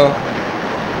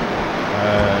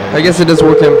 I guess it is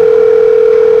working.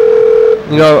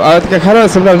 You know, I kind of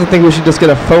sometimes think we should just get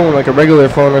a phone, like a regular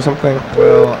phone or something.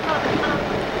 Well,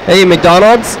 Hey,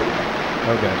 McDonald's?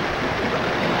 okay.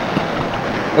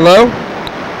 Hello?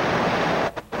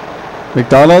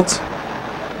 McDonald's?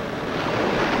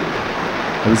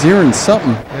 I was hearing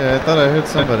something. Yeah, I thought I heard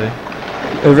somebody.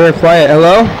 They're very quiet.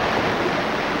 Hello?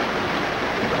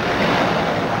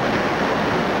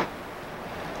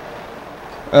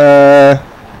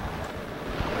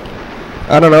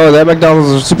 I don't know. That McDonald's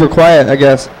is super quiet, I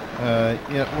guess.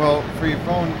 Yeah, well, for your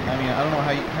phone, I mean, I don't know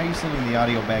how you sending the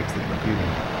audio back to the computer.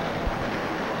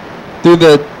 Through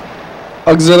the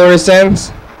auxiliary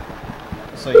stands?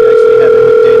 So you actually have it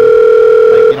hooked in,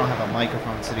 like you don't have a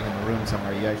microphone sitting in the room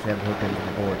somewhere, you actually have it hooked into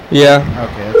the board. Yeah.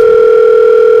 Okay, that's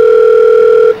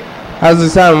How does it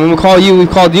sound? When we call you, we've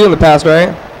called you in the past, right?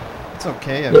 It's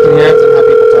okay. I You can hear it? depends on how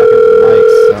people talk into the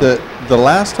mics. So. The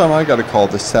last time I got a call,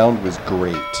 the sound was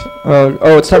great.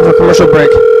 Oh, it's time for a commercial break.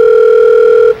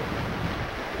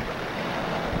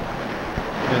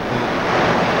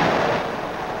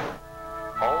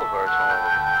 All of our time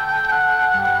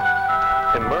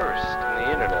immersed in the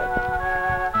internet.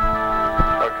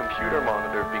 Our computer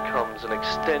monitor becomes an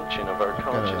extension of our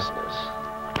consciousness.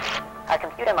 Our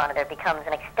computer monitor becomes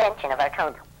an extension of our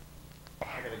consciousness.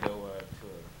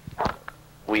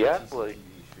 We act like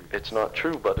it's not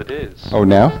true, but it is. Oh,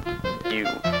 now? You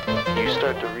you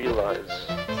start to realize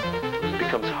it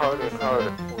becomes harder and harder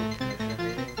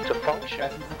to function.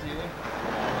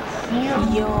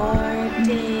 Your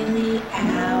daily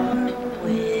out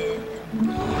with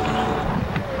me.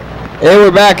 Hey,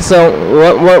 we're back. So,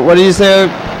 what did you say,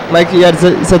 Mike? You had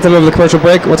said something over the commercial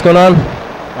break. What's going on?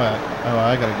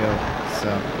 I gotta go. So.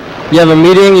 You have a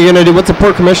meeting. You're gonna do. What's the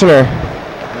port commissioner? Port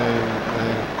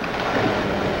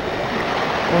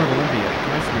of Olympia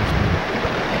commissioners meeting.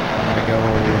 I'm gonna go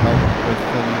help with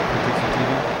filming for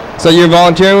TCTV. So you're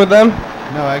volunteering with them?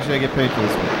 No, actually, I get paid for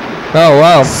this one. Oh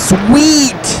wow.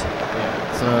 Sweet.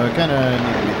 Yeah. So I kind of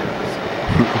need to be there.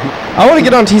 I want to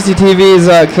get on TCTV's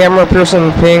camera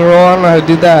person paying role. I don't know how to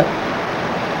do that.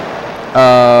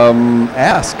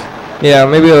 Ask. Yeah,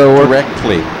 maybe it'll work.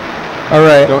 Directly. All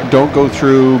right. Don't go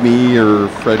through me or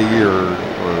Freddie or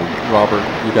Robert.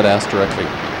 You got to ask directly.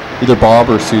 Either Bob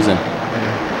or Susan.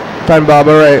 Fine, Bob.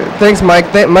 All right. Thanks,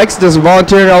 Mike. Mike's just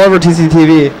volunteering all over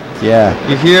TCTV. Yeah.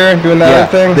 You here doing that other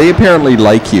thing? They apparently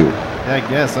like you. Yeah, I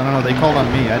guess. I don't know. They called on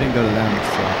me. I didn't go to them.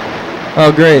 So.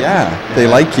 Oh, great. Yeah, they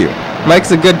like you. Mike's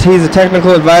he's a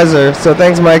technical advisor. So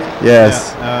thanks, Mike.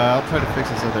 Yes. Yeah, I'll try to fix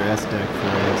this other S deck for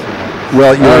you.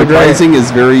 Well, your advising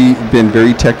has been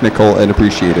very technical and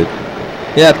appreciated.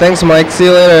 Yeah, thanks, Mike. See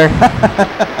you later.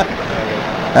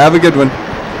 Have a good one.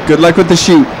 Good luck with the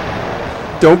shoot.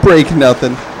 Don't break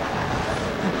nothing.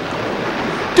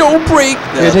 Don't break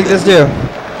nothing. Here, take this too.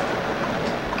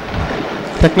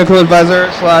 Technical advisor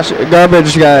 /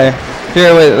 garbage guy.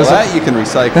 Here, wait. Well, that you can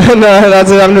recycle. No,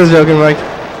 that's it. I'm just joking, Mike.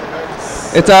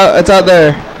 It's out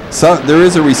there. So there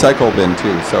is a recycle bin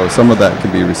too, so some of that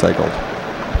can be recycled.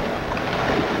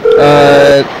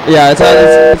 Yeah,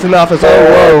 it's in the office. Oh,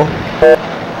 whoa.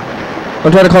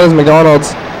 I'm trying to call this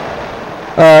McDonald's.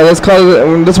 Let's call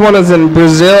it. This one is in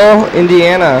Brazil,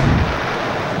 Indiana.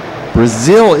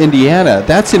 Brazil, Indiana.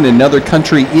 That's in another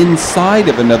country inside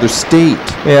of another state.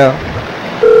 Yeah.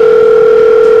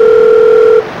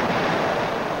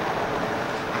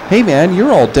 Hey man,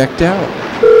 you're all decked out.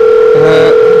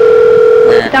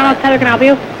 McDonald's, Tyler, can I help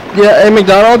you? Yeah, hey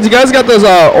McDonald's, you guys got those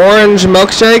orange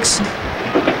milkshakes?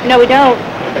 No, we don't.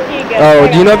 Oh,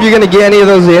 do you know if you're gonna get any of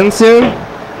those in soon?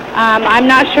 I'm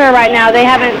not sure right now. They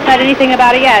haven't said anything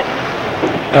about it yet.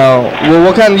 Oh, well,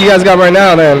 what kind do you guys got right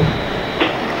now then?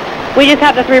 We just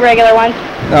have the 3 regular ones.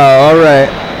 Oh, all right.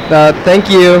 Thank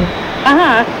you.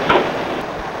 Uh-huh.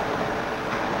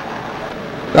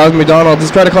 That was McDonald's.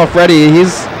 Just try to call Freddie.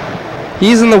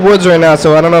 He's in the woods right now,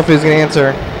 so I don't know if he's gonna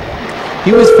answer.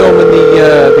 He was filming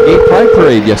the Gay Pride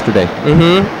Parade yesterday.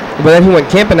 Mm-hmm. But then he went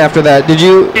camping after that. Did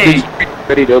you?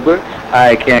 Freddie Dobler.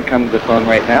 I can't come to the phone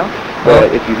right now,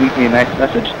 but if you leave me a nice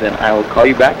message, then I will call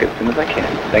you back as soon as I can.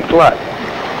 Thanks a lot.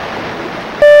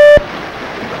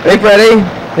 Hey, Freddie.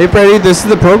 Hey, Freddie. This is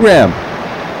the program.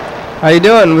 How you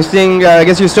doing? We're seeing. I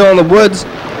guess you're still in the woods.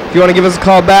 If you want to give us a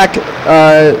call back,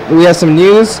 we have some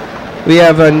news. We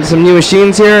have some new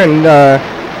machines here and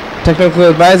technical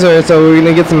advisor. So we're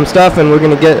gonna get some stuff and we're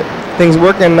gonna get things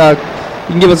working. You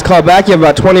can give us a call back. You have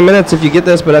about 20 minutes if you get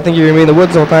this, but I think you're gonna be in the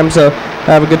woods the whole time. So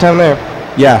have a good time there.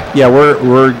 Yeah,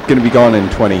 we're gonna be gone in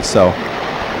 20. So.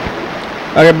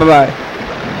 Okay, bye-bye.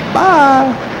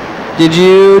 Bye. Did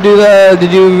you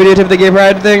videotape the gay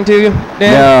pride thing too,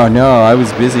 Dan? No, I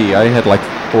was busy. I had like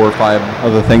 4 or 5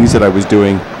 other things that I was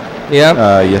doing.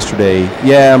 Yeah. Yesterday.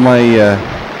 Yeah, my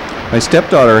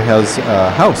stepdaughter has a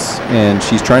house and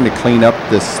she's trying to clean up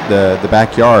the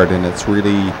backyard and it's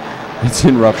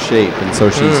in rough shape and so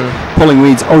she's pulling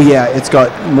weeds. Oh yeah, it's got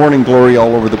morning glory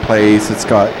all over the place. It's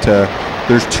got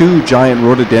there's 2 giant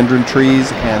rhododendron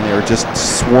trees and they're just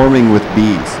swarming with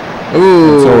bees.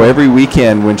 Ooh. And so every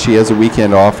weekend when she has a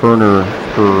weekend off, her and her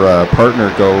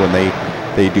partner go and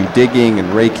they do digging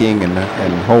and raking and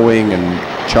hoeing and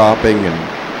chopping and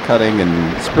cutting and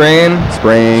spraying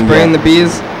yeah. the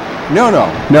bees. No.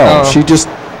 Oh.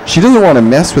 She doesn't want to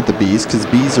mess with the bees because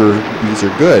bees are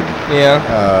good.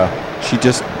 Yeah. She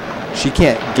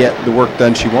can't get the work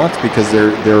done she wants because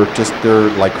they're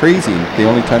like crazy. The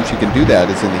only time she can do that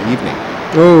is in the evening.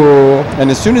 Ooh. And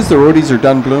as soon as the roadies are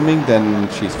done blooming, then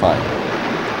she's fine.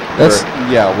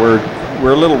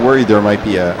 We're a little worried there might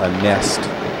be a nest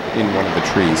in one of the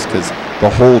trees because the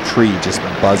whole tree just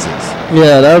buzzes.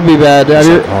 Yeah, that would be bad.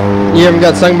 You haven't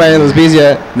got stung by any of those bees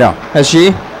yet? No. Has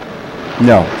she?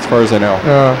 No, as far as I know.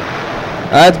 Oh,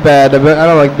 that's bad. But I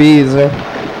don't like bees.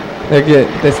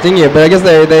 They sting you, but I guess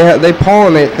they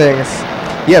pollinate things.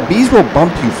 Yeah, bees will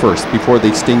bump you first before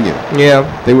they sting you. Yeah.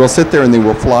 They will sit there and they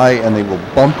will fly and they will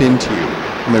bump into you.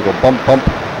 And they will bump,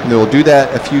 and they will do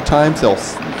that a few times. They'll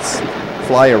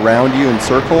fly around you in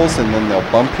circles and then they'll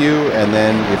bump you. And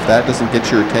then if that doesn't get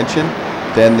your attention,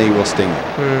 then they will sting you.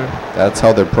 That's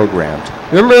how they're programmed.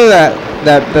 Remember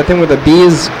that thing with the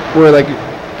bees were like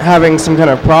having some kind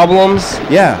of problems?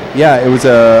 Yeah, it was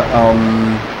a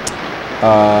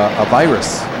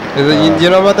virus. Do you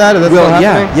know about that? Is that still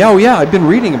happening? Yeah. I've been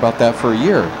reading about that for a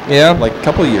year. Yeah, like a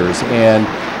couple of years, and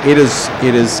it has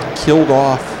killed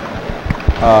off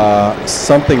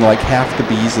something like half the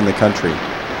bees in the country.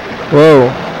 Whoa!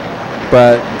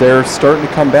 But they're starting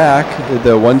to come back.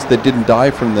 The ones that didn't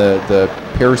die from the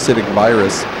parasitic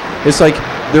virus. It's like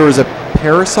there was a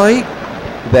parasite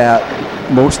that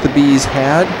most of the bees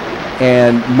had,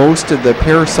 and most of the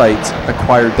parasites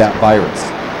acquired that virus.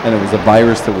 And it was the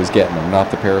virus that was getting them, not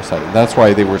the parasite. And that's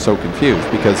why they were so confused,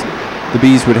 because the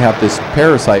bees would have this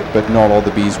parasite, but not all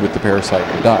the bees with the parasite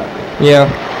would die. Yeah.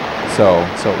 So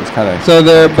it was kind of. So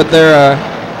they're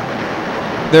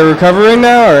recovering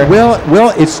now, or?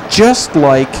 Well, it's just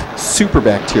like super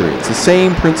bacteria. It's the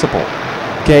same principle.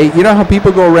 Okay, you know how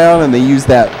people go around and they use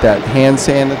that hand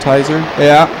sanitizer?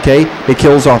 Yeah. Okay, it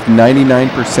kills off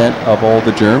 99% of all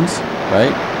the germs,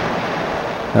 right?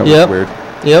 That was weird.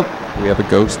 Yep. We have a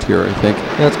ghost here, I think.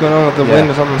 Yeah, what's going on with the wind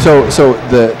or something? So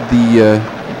the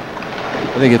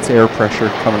I think it's air pressure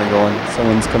coming and going.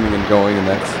 Someone's coming and going, and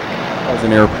that's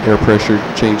causing air pressure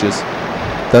changes.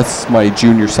 That's my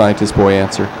junior scientist boy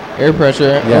answer. Air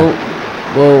pressure. Yeah.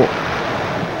 Whoa.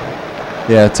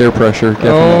 Yeah, it's air pressure,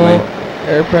 definitely.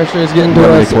 Air pressure is getting to us.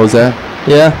 us. Want me to close that?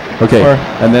 Yeah. Okay.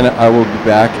 And then I will be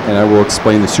back and I will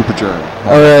explain the super germ.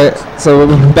 All right. So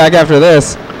we'll be back after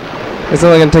this. It's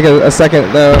only gonna take a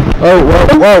second though. Oh,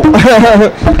 whoa!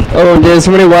 Oh, there's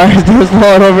so many wires. He's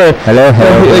falling over. Hello.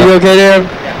 Are you okay, Dan?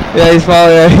 Yeah, he's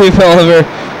falling. Yeah, he fell over.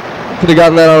 Could have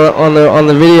gotten that on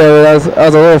the video. That was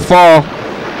a little fall.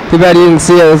 Too bad you didn't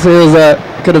see it. It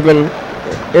could have been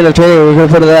entertaining. We could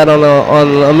have put that on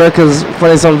America's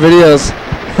Funniest Home Videos.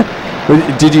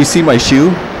 Did you see my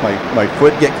shoe? My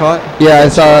foot get caught? Yeah, I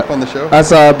saw it on the show. I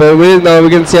saw it, but we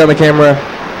didn't see it on the camera.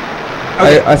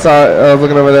 Okay. I saw it. I was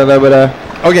looking over there though, but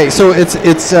okay, so it's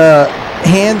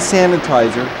hand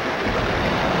sanitizer.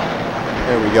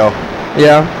 There we go.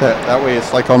 Yeah. That way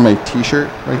it's like on my T-shirt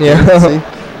right there. Yeah. See?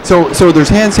 So there's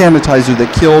hand sanitizer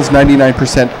that kills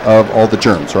 99% of all the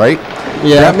germs, right?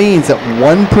 Yeah. That means that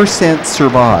 1%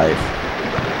 survive.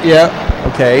 Yeah.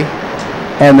 Okay.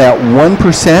 And that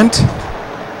 1%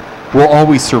 will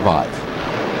always survive.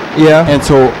 Yeah. And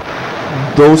so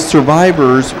those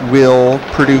survivors will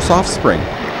produce offspring,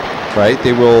 right?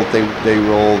 They will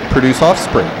produce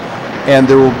offspring, and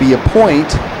there will be a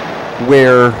point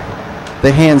where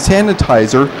the hand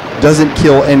sanitizer doesn't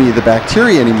kill any of the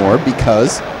bacteria anymore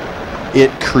because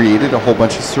it created a whole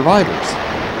bunch of survivors.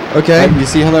 Okay. You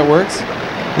see how that works?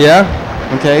 Yeah.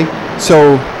 Okay.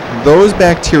 So those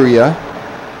bacteria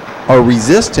are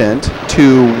resistant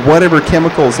to whatever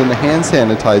chemicals in the hand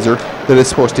sanitizer that is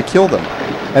supposed to kill them.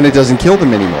 And it doesn't kill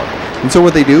them anymore. And so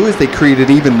what they do is they create an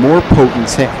even more potent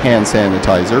hand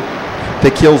sanitizer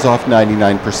that kills off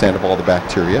 99% of all the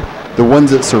bacteria. The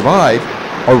ones that survive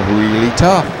are really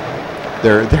tough.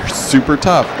 They're super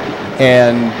tough.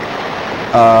 And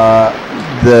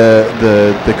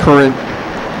the current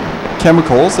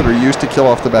chemicals that are used to kill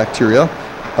off the bacteria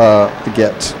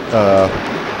get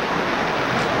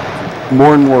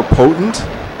more and more potent,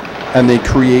 and they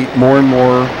create more and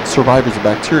more survivors of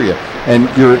bacteria. And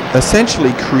you're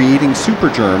essentially creating super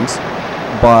germs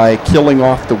by killing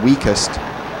off the weakest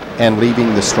and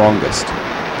leaving the strongest.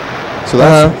 So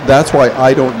that's why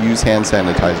I don't use hand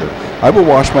sanitizer. I will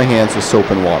wash my hands with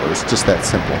soap and water. It's just that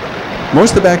simple.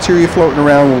 Most of the bacteria floating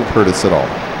around won't hurt us at all.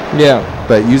 Yeah.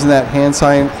 But using that hand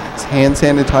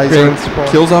sanitizer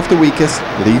kills off the weakest,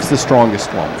 leaves the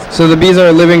strongest ones. So the bees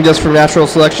are living just from natural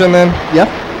selection then? Yep.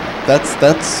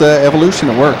 That's evolution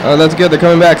at work. Oh, that's good. They're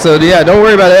coming back. So yeah, don't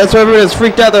worry about it. That's why everybody's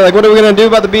freaked out. They're like, what are we gonna do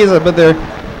about the bees? But they're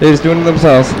just doing it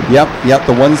themselves. Yep.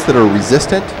 The ones that are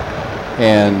resistant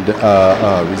and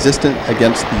resistant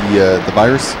against the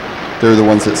virus, they're the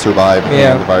ones that survive.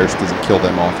 Yeah. And the virus doesn't kill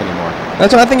them off anymore.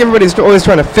 That's why I think everybody's always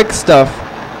trying to fix stuff,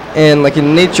 and like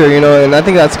in nature, and I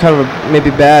think that's kind of maybe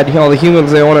bad. All the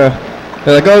humans, they're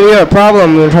like, oh, we have a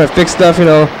problem, we're trying to fix stuff,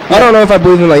 Yeah. I don't know if I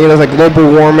believe in like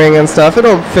global warming and stuff.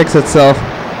 It'll fix itself,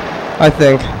 I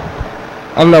think.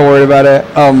 I'm not worried about it.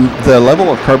 The level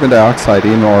of carbon dioxide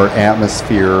in our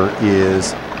atmosphere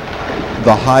is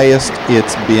the highest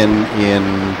it's been in,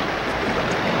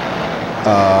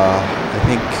 I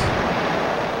think,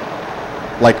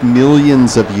 like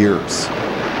millions of years.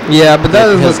 Yeah, but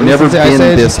that has never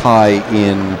been this high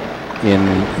in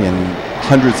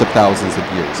hundreds of thousands of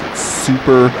years. It's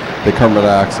the carbon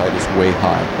dioxide is way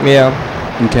high. Yeah.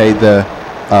 Okay, the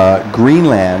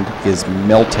Greenland is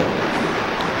melting.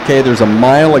 Okay, there's a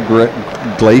mile of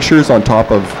glaciers on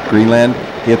top of Greenland.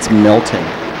 It's melting.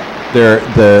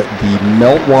 The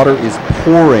meltwater is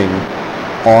pouring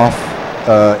off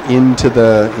into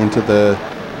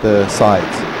the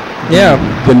sides. Yeah.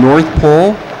 The North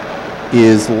Pole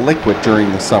is liquid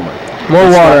during the summer. More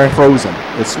It's water. not frozen.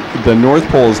 The North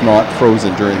Pole is not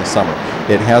frozen during the summer.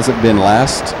 It hasn't been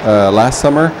last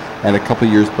summer and a couple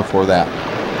years before that.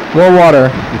 More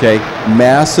water. Okay,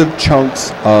 massive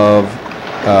chunks of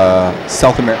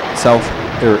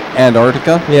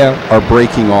Antarctica are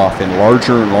breaking off in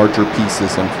larger and larger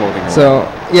pieces and floating around. So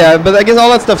yeah, but I guess all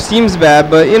that stuff seems bad,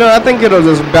 but I think it'll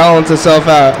just balance itself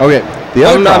out. Okay,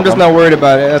 I'm just not worried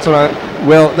about it. That's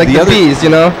what like the bees,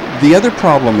 The other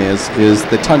problem is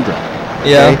the tundra.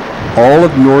 Yeah. Okay? All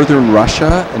of northern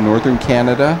Russia and northern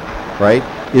Canada, right,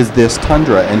 is this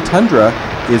tundra, and tundra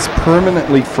is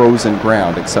permanently frozen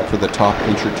ground except for the top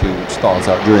inch or two, which thaws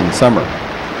out during the summer.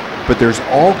 But there's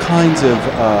all kinds of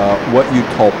what you'd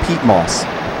call peat moss.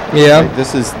 Yeah. Right?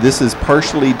 This is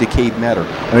partially decayed matter,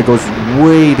 and it goes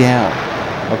way down.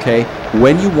 Okay.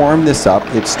 When you warm this up,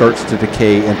 it starts to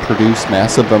decay and produce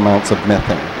massive amounts of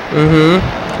methane.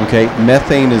 Mm-hmm. Okay.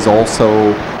 Methane is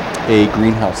also a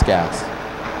greenhouse gas,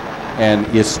 and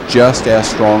it's just as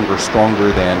strong or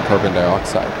stronger than carbon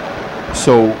dioxide.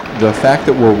 So the fact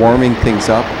that we're warming things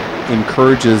up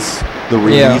encourages the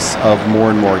release of more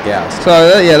and more gas.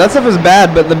 So that stuff is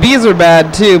bad, but the bees are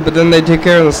bad too. But then they take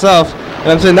care of themselves. And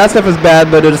I'm saying that stuff is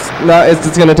bad, but it's not.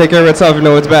 It's going to take care of itself.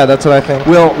 It's bad. That's what I think.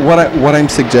 Well, what I'm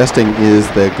suggesting is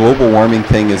the global warming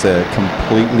thing is a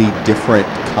completely different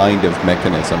kind of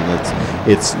mechanism.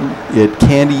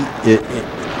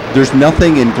 There's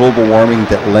nothing in global warming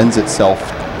that lends itself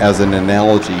as an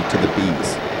analogy to the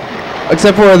bees.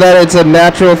 Except for that, it's a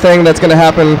natural thing that's going to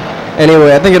happen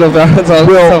anyway. I think it'll balance itself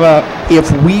out. If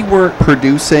we weren't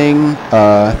producing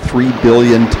 3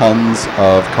 billion tons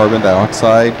of carbon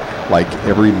dioxide like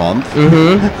every month,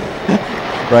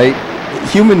 right?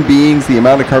 Human beings, the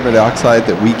amount of carbon dioxide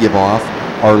that we give off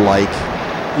are like,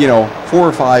 4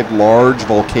 or 5 large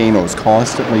volcanoes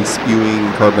constantly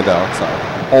spewing carbon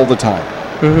dioxide all the time.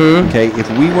 Okay, if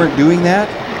we weren't doing that,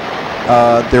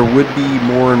 there would be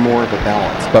more and more of a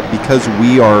balance. But because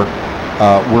we're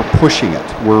pushing it,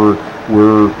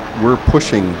 we're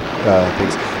pushing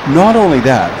things. Not only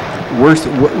that,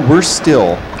 we're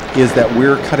still is that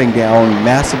we're cutting down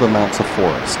massive amounts of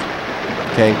forest.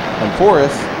 Okay, and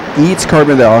forest eats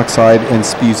carbon dioxide and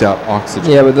spews out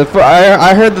oxygen. Yeah, but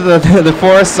I heard that the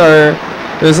forests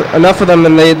there's enough of them,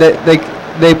 and they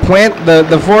plant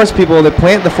the forest people. They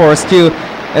plant the forest too,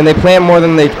 and they plant more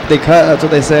than they cut. That's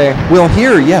what they say. Well,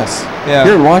 here, yes,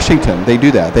 here in Washington, they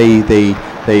do that. They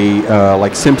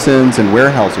like Simpsons and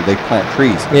Weyerhaeuser, they plant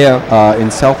trees. Yeah.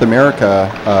 In South America,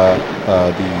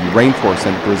 the rainforest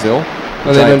in Brazil.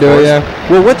 Oh, they don't do it, yeah.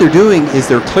 Well, what they're doing is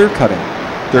they're clear cutting.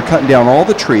 They're cutting down all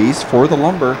the trees for the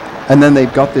lumber, and then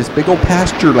they've got this big old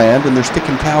pasture land, and they're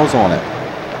sticking cows on it.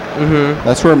 Mm-hmm.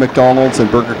 That's where McDonald's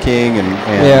and Burger King and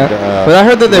but I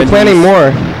heard that they're planting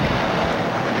more.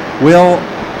 Well,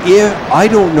 I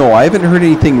don't know. I haven't heard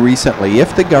anything recently.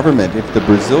 If the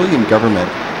Brazilian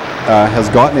government has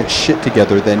gotten its shit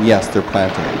together, then yes, they're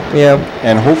planting. Yeah.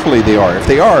 And hopefully they are. If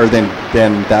they are,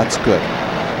 then that's good.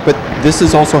 But this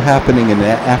is also happening in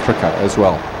Africa as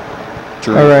well,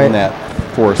 in that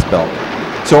forest belt.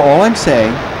 So all I'm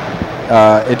saying,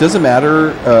 it doesn't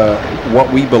matter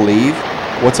what we believe.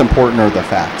 What's important are the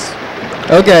facts.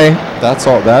 Okay. That's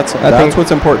all. That's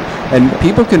what's important. And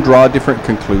people can draw different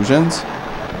conclusions.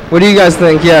 What do you guys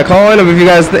think? Yeah, call in if you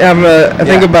guys have a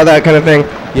think about that kind of thing.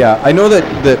 Yeah, I know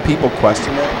that people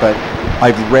question it, but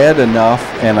I've read enough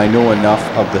and I know enough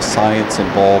of the science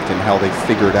involved in how they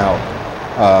figured out.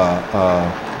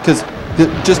 Because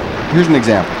just here's an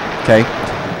example. Okay,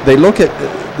 they look at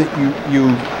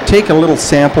you take a little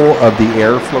sample of the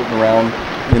air floating around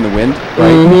in the wind,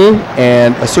 right?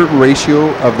 And a certain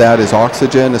ratio of that is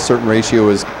oxygen, a certain ratio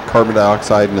is carbon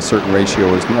dioxide, and a certain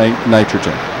ratio is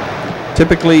nitrogen.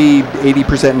 Typically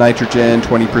 80% nitrogen,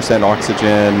 20%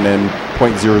 oxygen, and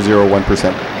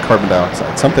 0.001% carbon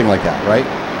dioxide, something like that, right?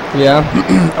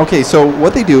 Yeah. Okay, so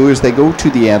what they do is they go to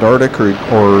the Antarctic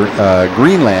or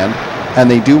Greenland, and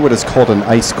they do what is called an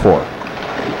ice core.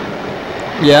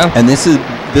 Yeah. And this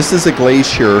is a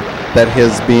glacier that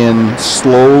has been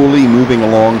slowly moving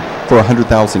along for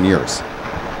 100,000 years,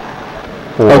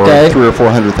 or 300,000 or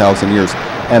 400,000 years.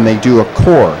 And they do a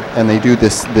core, and they do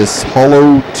this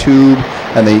hollow tube,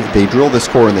 and they drill this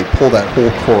core, and they pull that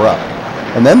whole core up,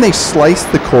 and then they slice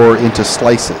the core into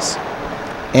slices,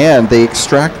 and they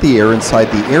extract the air inside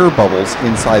the air bubbles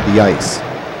inside the ice.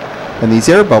 And these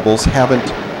air bubbles haven't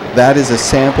that is a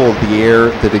sample of the air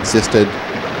that existed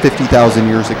 50,000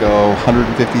 years ago,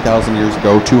 150,000 years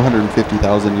ago,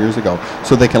 250,000 years ago.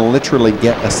 So they can literally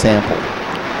get a sample.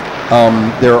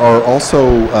 There are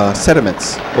also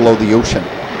sediments below the ocean,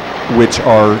 which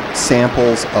are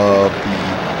samples of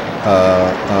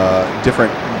the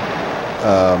different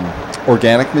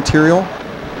organic material,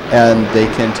 and they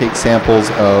can take samples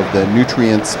of the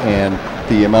nutrients and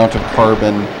the amount of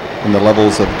carbon and the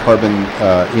levels of carbon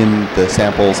in the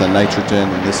samples and nitrogen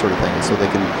and this sort of thing. So they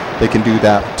can do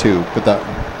that too. But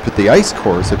the ice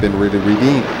cores have been really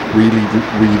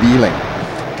revealing,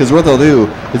 because what they'll do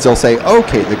is they'll say,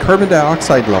 okay, the carbon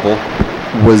dioxide level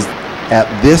was at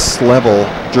this level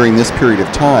during this period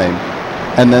of time,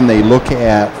 and then they look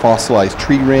at fossilized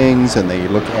tree rings and they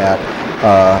look at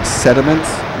sediments,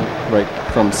 right,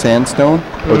 from sandstone,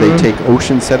 or they take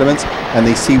ocean sediments, and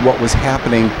they see what was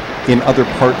happening in other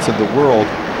parts of the world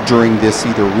during this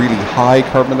either really high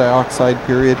carbon dioxide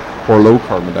period or low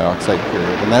carbon dioxide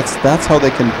period. And that's how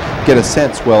they can get a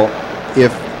sense, well,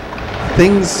 if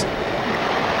things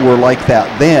were like that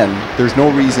then, there's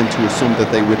no reason to assume that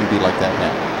they wouldn't be like that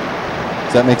now.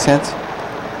 Does that make sense?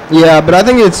 Yeah, but I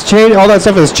think it's changed. All that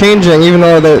stuff is changing, even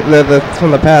though that's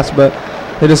from the past. But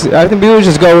I think people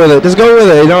just go with it. Just go with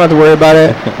it. You don't have to worry about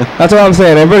it. That's what I'm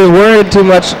saying. Everybody's worried too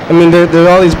much. I mean, there's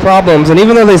all these problems, and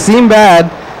even though they seem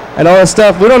bad and all this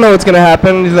stuff, we don't know what's gonna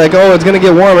happen. He's like, oh, it's gonna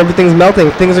get warm. Everything's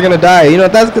melting. Things are gonna die. You know,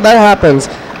 that happens.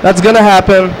 That's gonna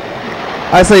happen.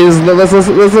 I say let's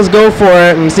just go for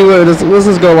it and see what it is. Let's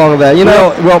just go along with that. You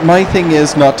know. Well, my thing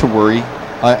is not to worry.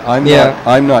 I'm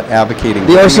not advocating.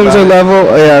 The oceans are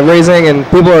raising, and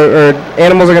people or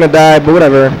animals are gonna die, but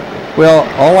whatever. Well,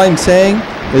 all I'm saying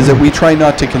is that we try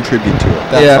not to contribute to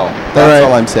it. That's all. That's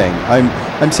all I'm saying.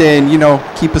 I'm saying, you know,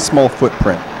 keep a small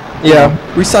footprint. Yeah.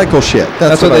 Recycle shit.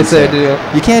 That's what they I'm say. saying.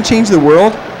 You can't change the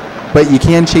world, but you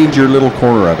can change your little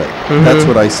corner of it. That's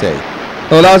what I say.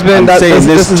 Well, this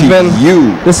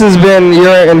has been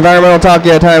your environmental talk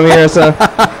time here. So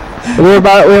we have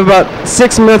about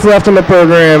 6 minutes left in the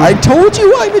program. I told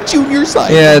you I'm a junior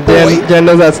scientist. Yeah, Dan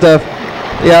knows that stuff.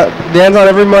 Yeah, Dan's on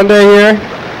every Monday here,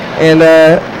 and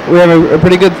we have a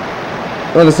pretty good.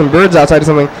 Oh, there's some birds outside or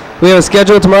something. We have a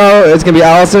schedule tomorrow. It's gonna be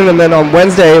Allison, and then on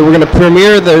Wednesday we're gonna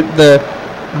premiere a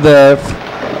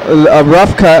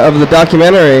rough cut of the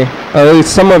documentary, or at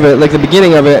least some of it, like the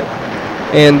beginning of it.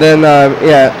 And then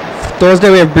Thursday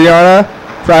we have Brianna,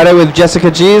 Friday with Jessica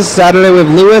G's, Saturday we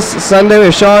have Lewis, Sunday we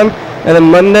have Sean, and then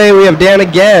Monday we have Dan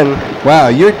again. Wow,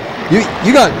 you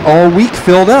got all week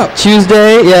filled up.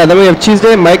 Then we have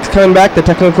Tuesday, Mike's coming back, the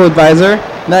technical advisor.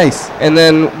 Nice. And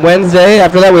then Wednesday,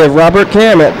 after that we have Robert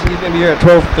Cammett. He's gonna be here at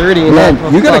 12:30. Man,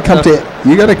 you got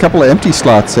a couple of empty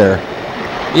slots there.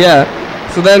 Yeah.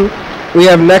 So then we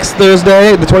have next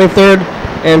Thursday, the 23rd,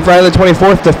 and Friday the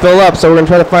 24th to fill up. So we're gonna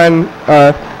try to find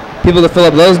people to fill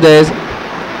up those days.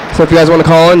 So if you guys want to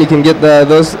call in, you can get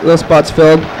those spots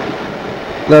filled.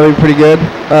 That would be pretty good.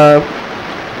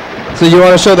 So you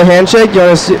want to show the handshake? You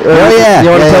want to? You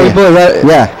want to tell people?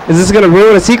 Is this gonna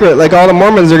ruin a secret? Like all the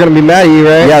Mormons are gonna be mad at you,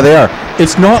 right? Yeah, they are.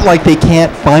 It's not like they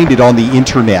can't find it on the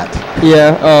internet.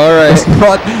 Yeah. Oh, all right.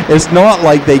 It's not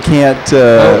like they can't.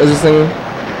 Is this thing?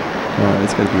 Oh,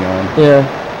 it's gonna be on. Yeah.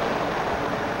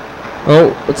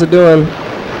 Oh, what's it doing?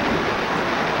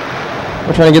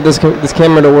 I'm trying to get this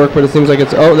camera to work, but it seems like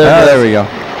it's. Oh, there we go.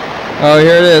 Oh,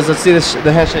 here it is. Let's see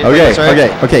the handshake.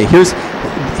 Okay.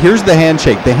 Here's the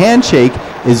handshake. The handshake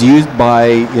is used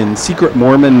in secret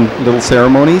Mormon little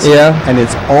ceremonies. Yeah. And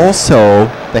it's also,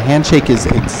 the handshake is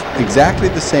exactly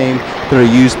the same that are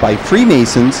used by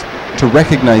Freemasons to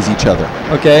recognize each other.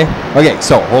 Okay. Okay.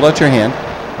 So hold out your hand.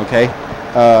 Okay.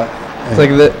 It's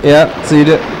like that. Yeah. So you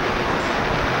do.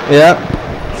 Yeah.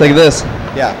 It's like this.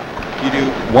 Yeah. You do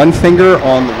one finger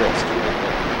on the wrist.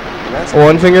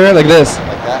 One finger like this.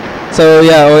 Like that. So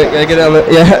I get it on the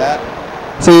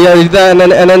So you gotta do that,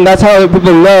 and then that's how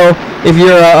people know if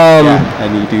you're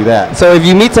and you do that. So if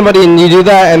you meet somebody and you do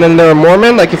that, and then they're a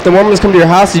Mormon, like if the Mormons come to your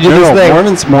house, you do this thing.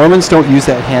 Mormons don't use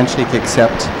that handshake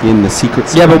except in the secret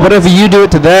ceremony. Yeah, but what if you do it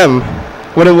to them?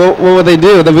 What would they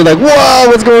do? They'll be like, whoa,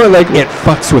 what's going on? Like, it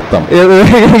fucks with them. They're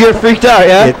gonna get freaked out,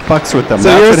 yeah? It fucks with them.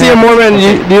 So you ever see a Mormon,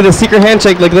 you do the secret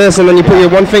handshake like this, and then you put your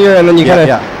one finger, and then you kind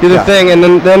of do the thing, and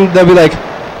then they'll be like,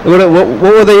 what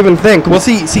would they even think? Well,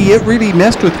 see, it really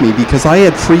messed with me because I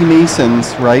had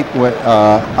Freemasons, right?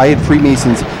 I had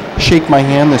Freemasons shake my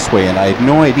hand this way, and I had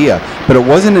no idea. But it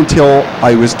wasn't until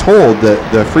I was told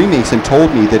that the Freemason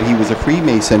told me that he was a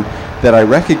Freemason that I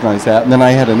recognized that. And then I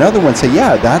had another one say,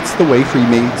 yeah, that's the way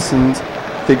Freemasons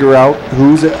figure out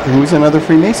who's another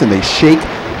Freemason. They shake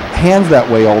hands that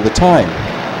way all the time.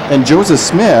 And Joseph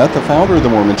Smith, the founder of the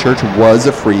Mormon Church, was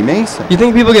a Freemason. You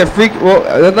think people get freaked? Well,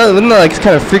 doesn't that like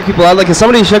kind of freak people out? Like if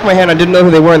somebody shook my hand, I didn't know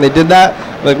who they were, and they did that.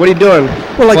 Like, what are you doing?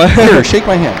 Well, like here, shake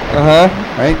my hand.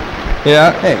 Right.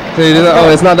 Yeah. Hey. So you didn't,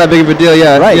 it's not that big of a deal.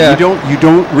 Yeah. Right. Yeah. You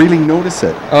don't really notice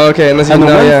it. Oh, okay. Unless you know.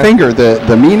 And the one finger,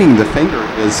 the meaning of the finger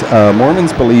is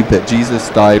Mormons believe that Jesus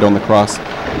died on the cross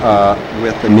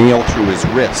with a nail through his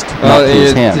wrist, not through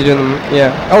his hand.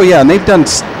 Oh yeah, and they've done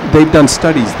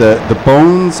studies. The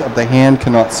bones of the hand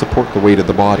cannot support the weight of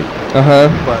the body.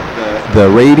 But the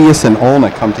radius and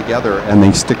ulna come together, and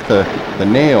they stick the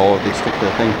nail. They stick the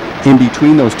thing in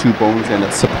between those two bones, and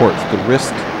it supports the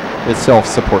wrist. Itself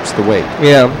supports the weight.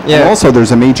 Yeah. And also,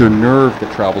 there's a major nerve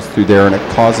that travels through there, and it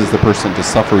causes the person to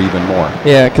suffer even more.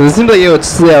 Yeah, because it seems like it would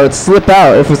slip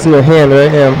out if it's in your hand,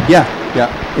 right? Yeah,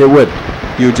 it would.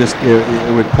 You just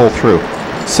it would pull through.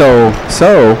 So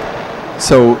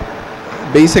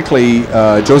basically,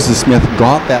 Joseph Smith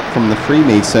got that from the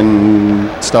Freemason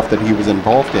stuff that he was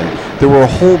involved in. There were a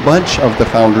whole bunch of the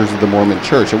founders of the Mormon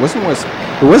Church. It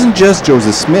wasn't just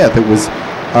Joseph Smith. It was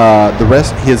the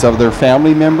rest, his other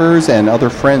family members and other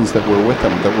friends that were with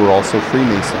him that were also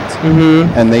Freemasons.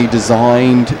 And they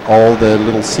designed all the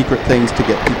little secret things to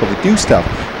get people to do stuff.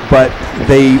 But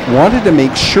they wanted to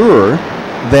make sure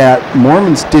that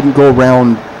Mormons didn't go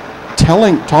around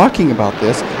talking about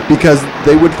this, because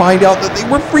they would find out that they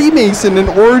were Freemason in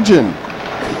origin.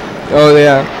 Oh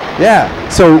yeah. Yeah.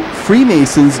 So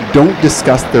Freemasons don't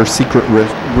discuss their secret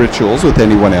rituals with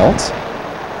anyone else,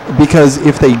 because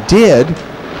if they did,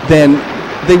 then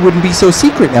they wouldn't be so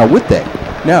secret now, would they?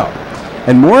 No.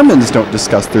 And Mormons don't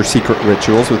discuss their secret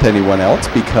rituals with anyone else,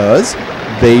 because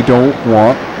they don't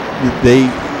want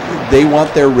they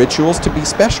want their rituals to be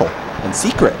special and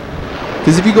secret.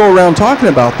 Because if you go around talking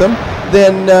about them,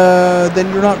 then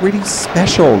you're not really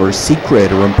special or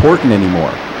secret or important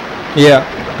anymore. Yeah.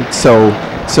 So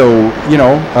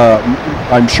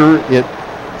I'm sure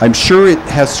it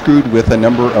has screwed with a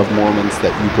number of Mormons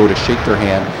that you go to shake their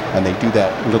hand and they do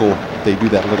that little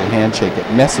handshake. It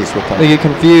messes with them. They get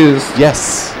confused.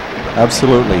 Yes,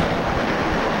 absolutely.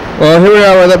 Well, here we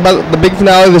are with the big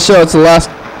finale of the show. It's the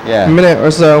last minute or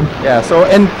so. Yeah. So,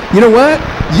 and you know what?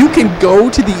 You can go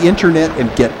to the internet and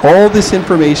get all this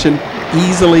information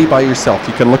easily by yourself.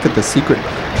 You can look at the secret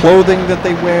clothing that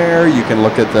they wear. You can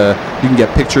look at you can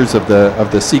get pictures of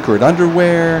the secret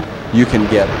underwear. You can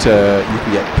get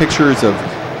pictures of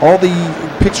all the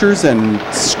pictures and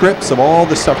scripts of all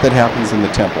the stuff that happens in the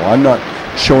temple. I'm not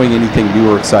showing anything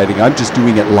new or exciting. I'm just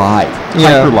doing it live,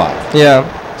 hyper live. Yeah.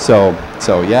 So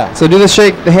yeah. So do the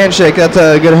handshake. That's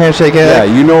a good handshake. Yeah,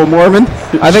 you know a Mormon.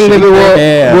 I think maybe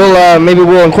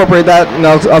we'll incorporate that, and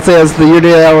I'll say as the Your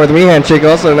Day Out with Me handshake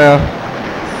also now.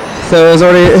 So it was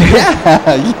already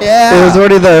it was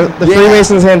already the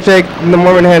Freemasons handshake, and the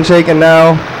Mormon handshake, and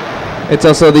now it's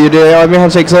also the Your Day Out with Me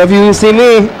handshake. So if you see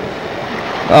me,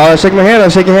 shake my hand. I'll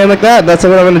shake your hand like that. That's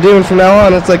what I'm gonna do from now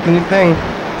on. It's like the new thing.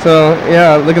 So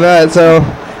yeah, look at that. So.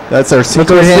 That's our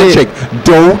secret handshake.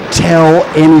 Don't tell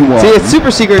anyone. See, it's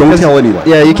super secret. Don't tell anyone.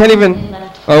 Yeah, you can't even.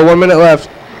 Oh, 1 minute left.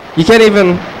 You can't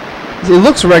even. It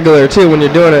looks regular too when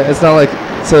you're doing it. It's not like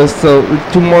so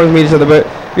two Mormons meet each other, but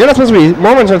you're not supposed to be.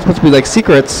 Mormons aren't supposed to be like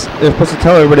secrets. They're supposed to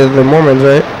tell everybody that they're Mormons,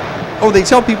 right? Oh, they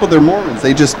tell people they're Mormons.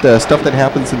 They just stuff that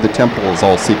happens in the temple is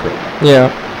all secret.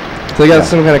 Yeah. So they got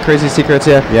some kind of crazy secrets,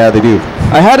 yeah. Yeah, they do.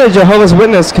 I had a Jehovah's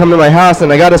Witness come to my house,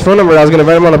 and I got his phone number. I was going to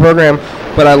invite him on the program,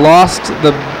 but I lost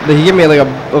he gave me like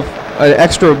an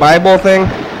extra Bible thing.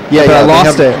 Yeah, but I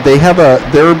lost it. They have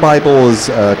their Bible is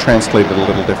translated a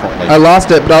little differently. I lost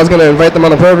it, but I was going to invite them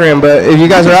on the program. But if you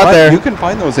guys are out there, you can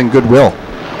find those in Goodwill.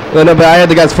 Well, no, but I had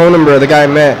the guy's phone number. The guy I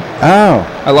met. Oh.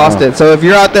 I lost it. So if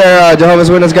you're out there, Jehovah's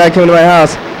Witness guy coming to my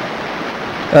house,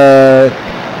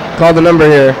 call the number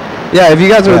here. Yeah, if you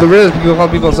guys are the realest people, call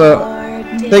people. So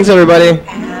thanks everybody.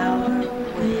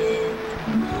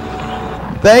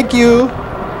 Thank you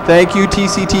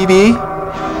TCTV.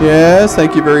 Yes,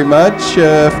 thank you very much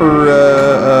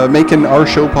for making our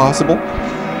show possible.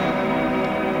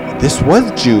 This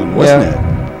was June, wasn't it?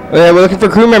 Yeah, we're looking for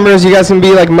crew members. You guys can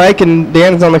be like Mike and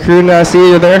Dan's on the crew now.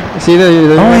 See you there. See you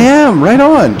there. Oh, I am. Right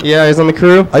on. Yeah, he's on the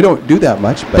crew. I don't do that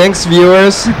much. But thanks,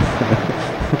 viewers.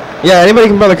 Yeah, anybody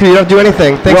can be on the crew. You don't have to do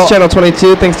anything. Thanks, Channel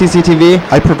 22. Thanks, TCTV.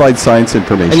 I provide science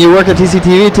information. And you work at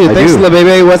TCTV, too. Thanks, La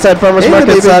Baby. Westside Farmers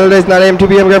Market, Saturdays, 9 a.m., 2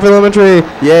 p.m., Garfield Elementary.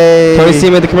 Yay. Tony C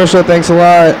made the commercial. Thanks a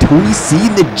lot. Tony C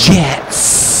the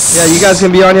Jets. Yeah, you guys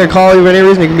can be on here. Call you for any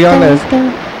reason. You can be on there.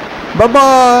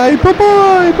 Bye-bye.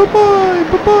 Bye-bye. Bye-bye.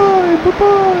 Bye-bye.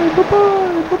 Bye-bye.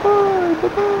 Bye-bye. Bye-bye.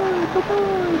 Bye-bye.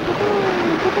 Bye-bye.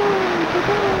 Bye-bye. Bye-bye.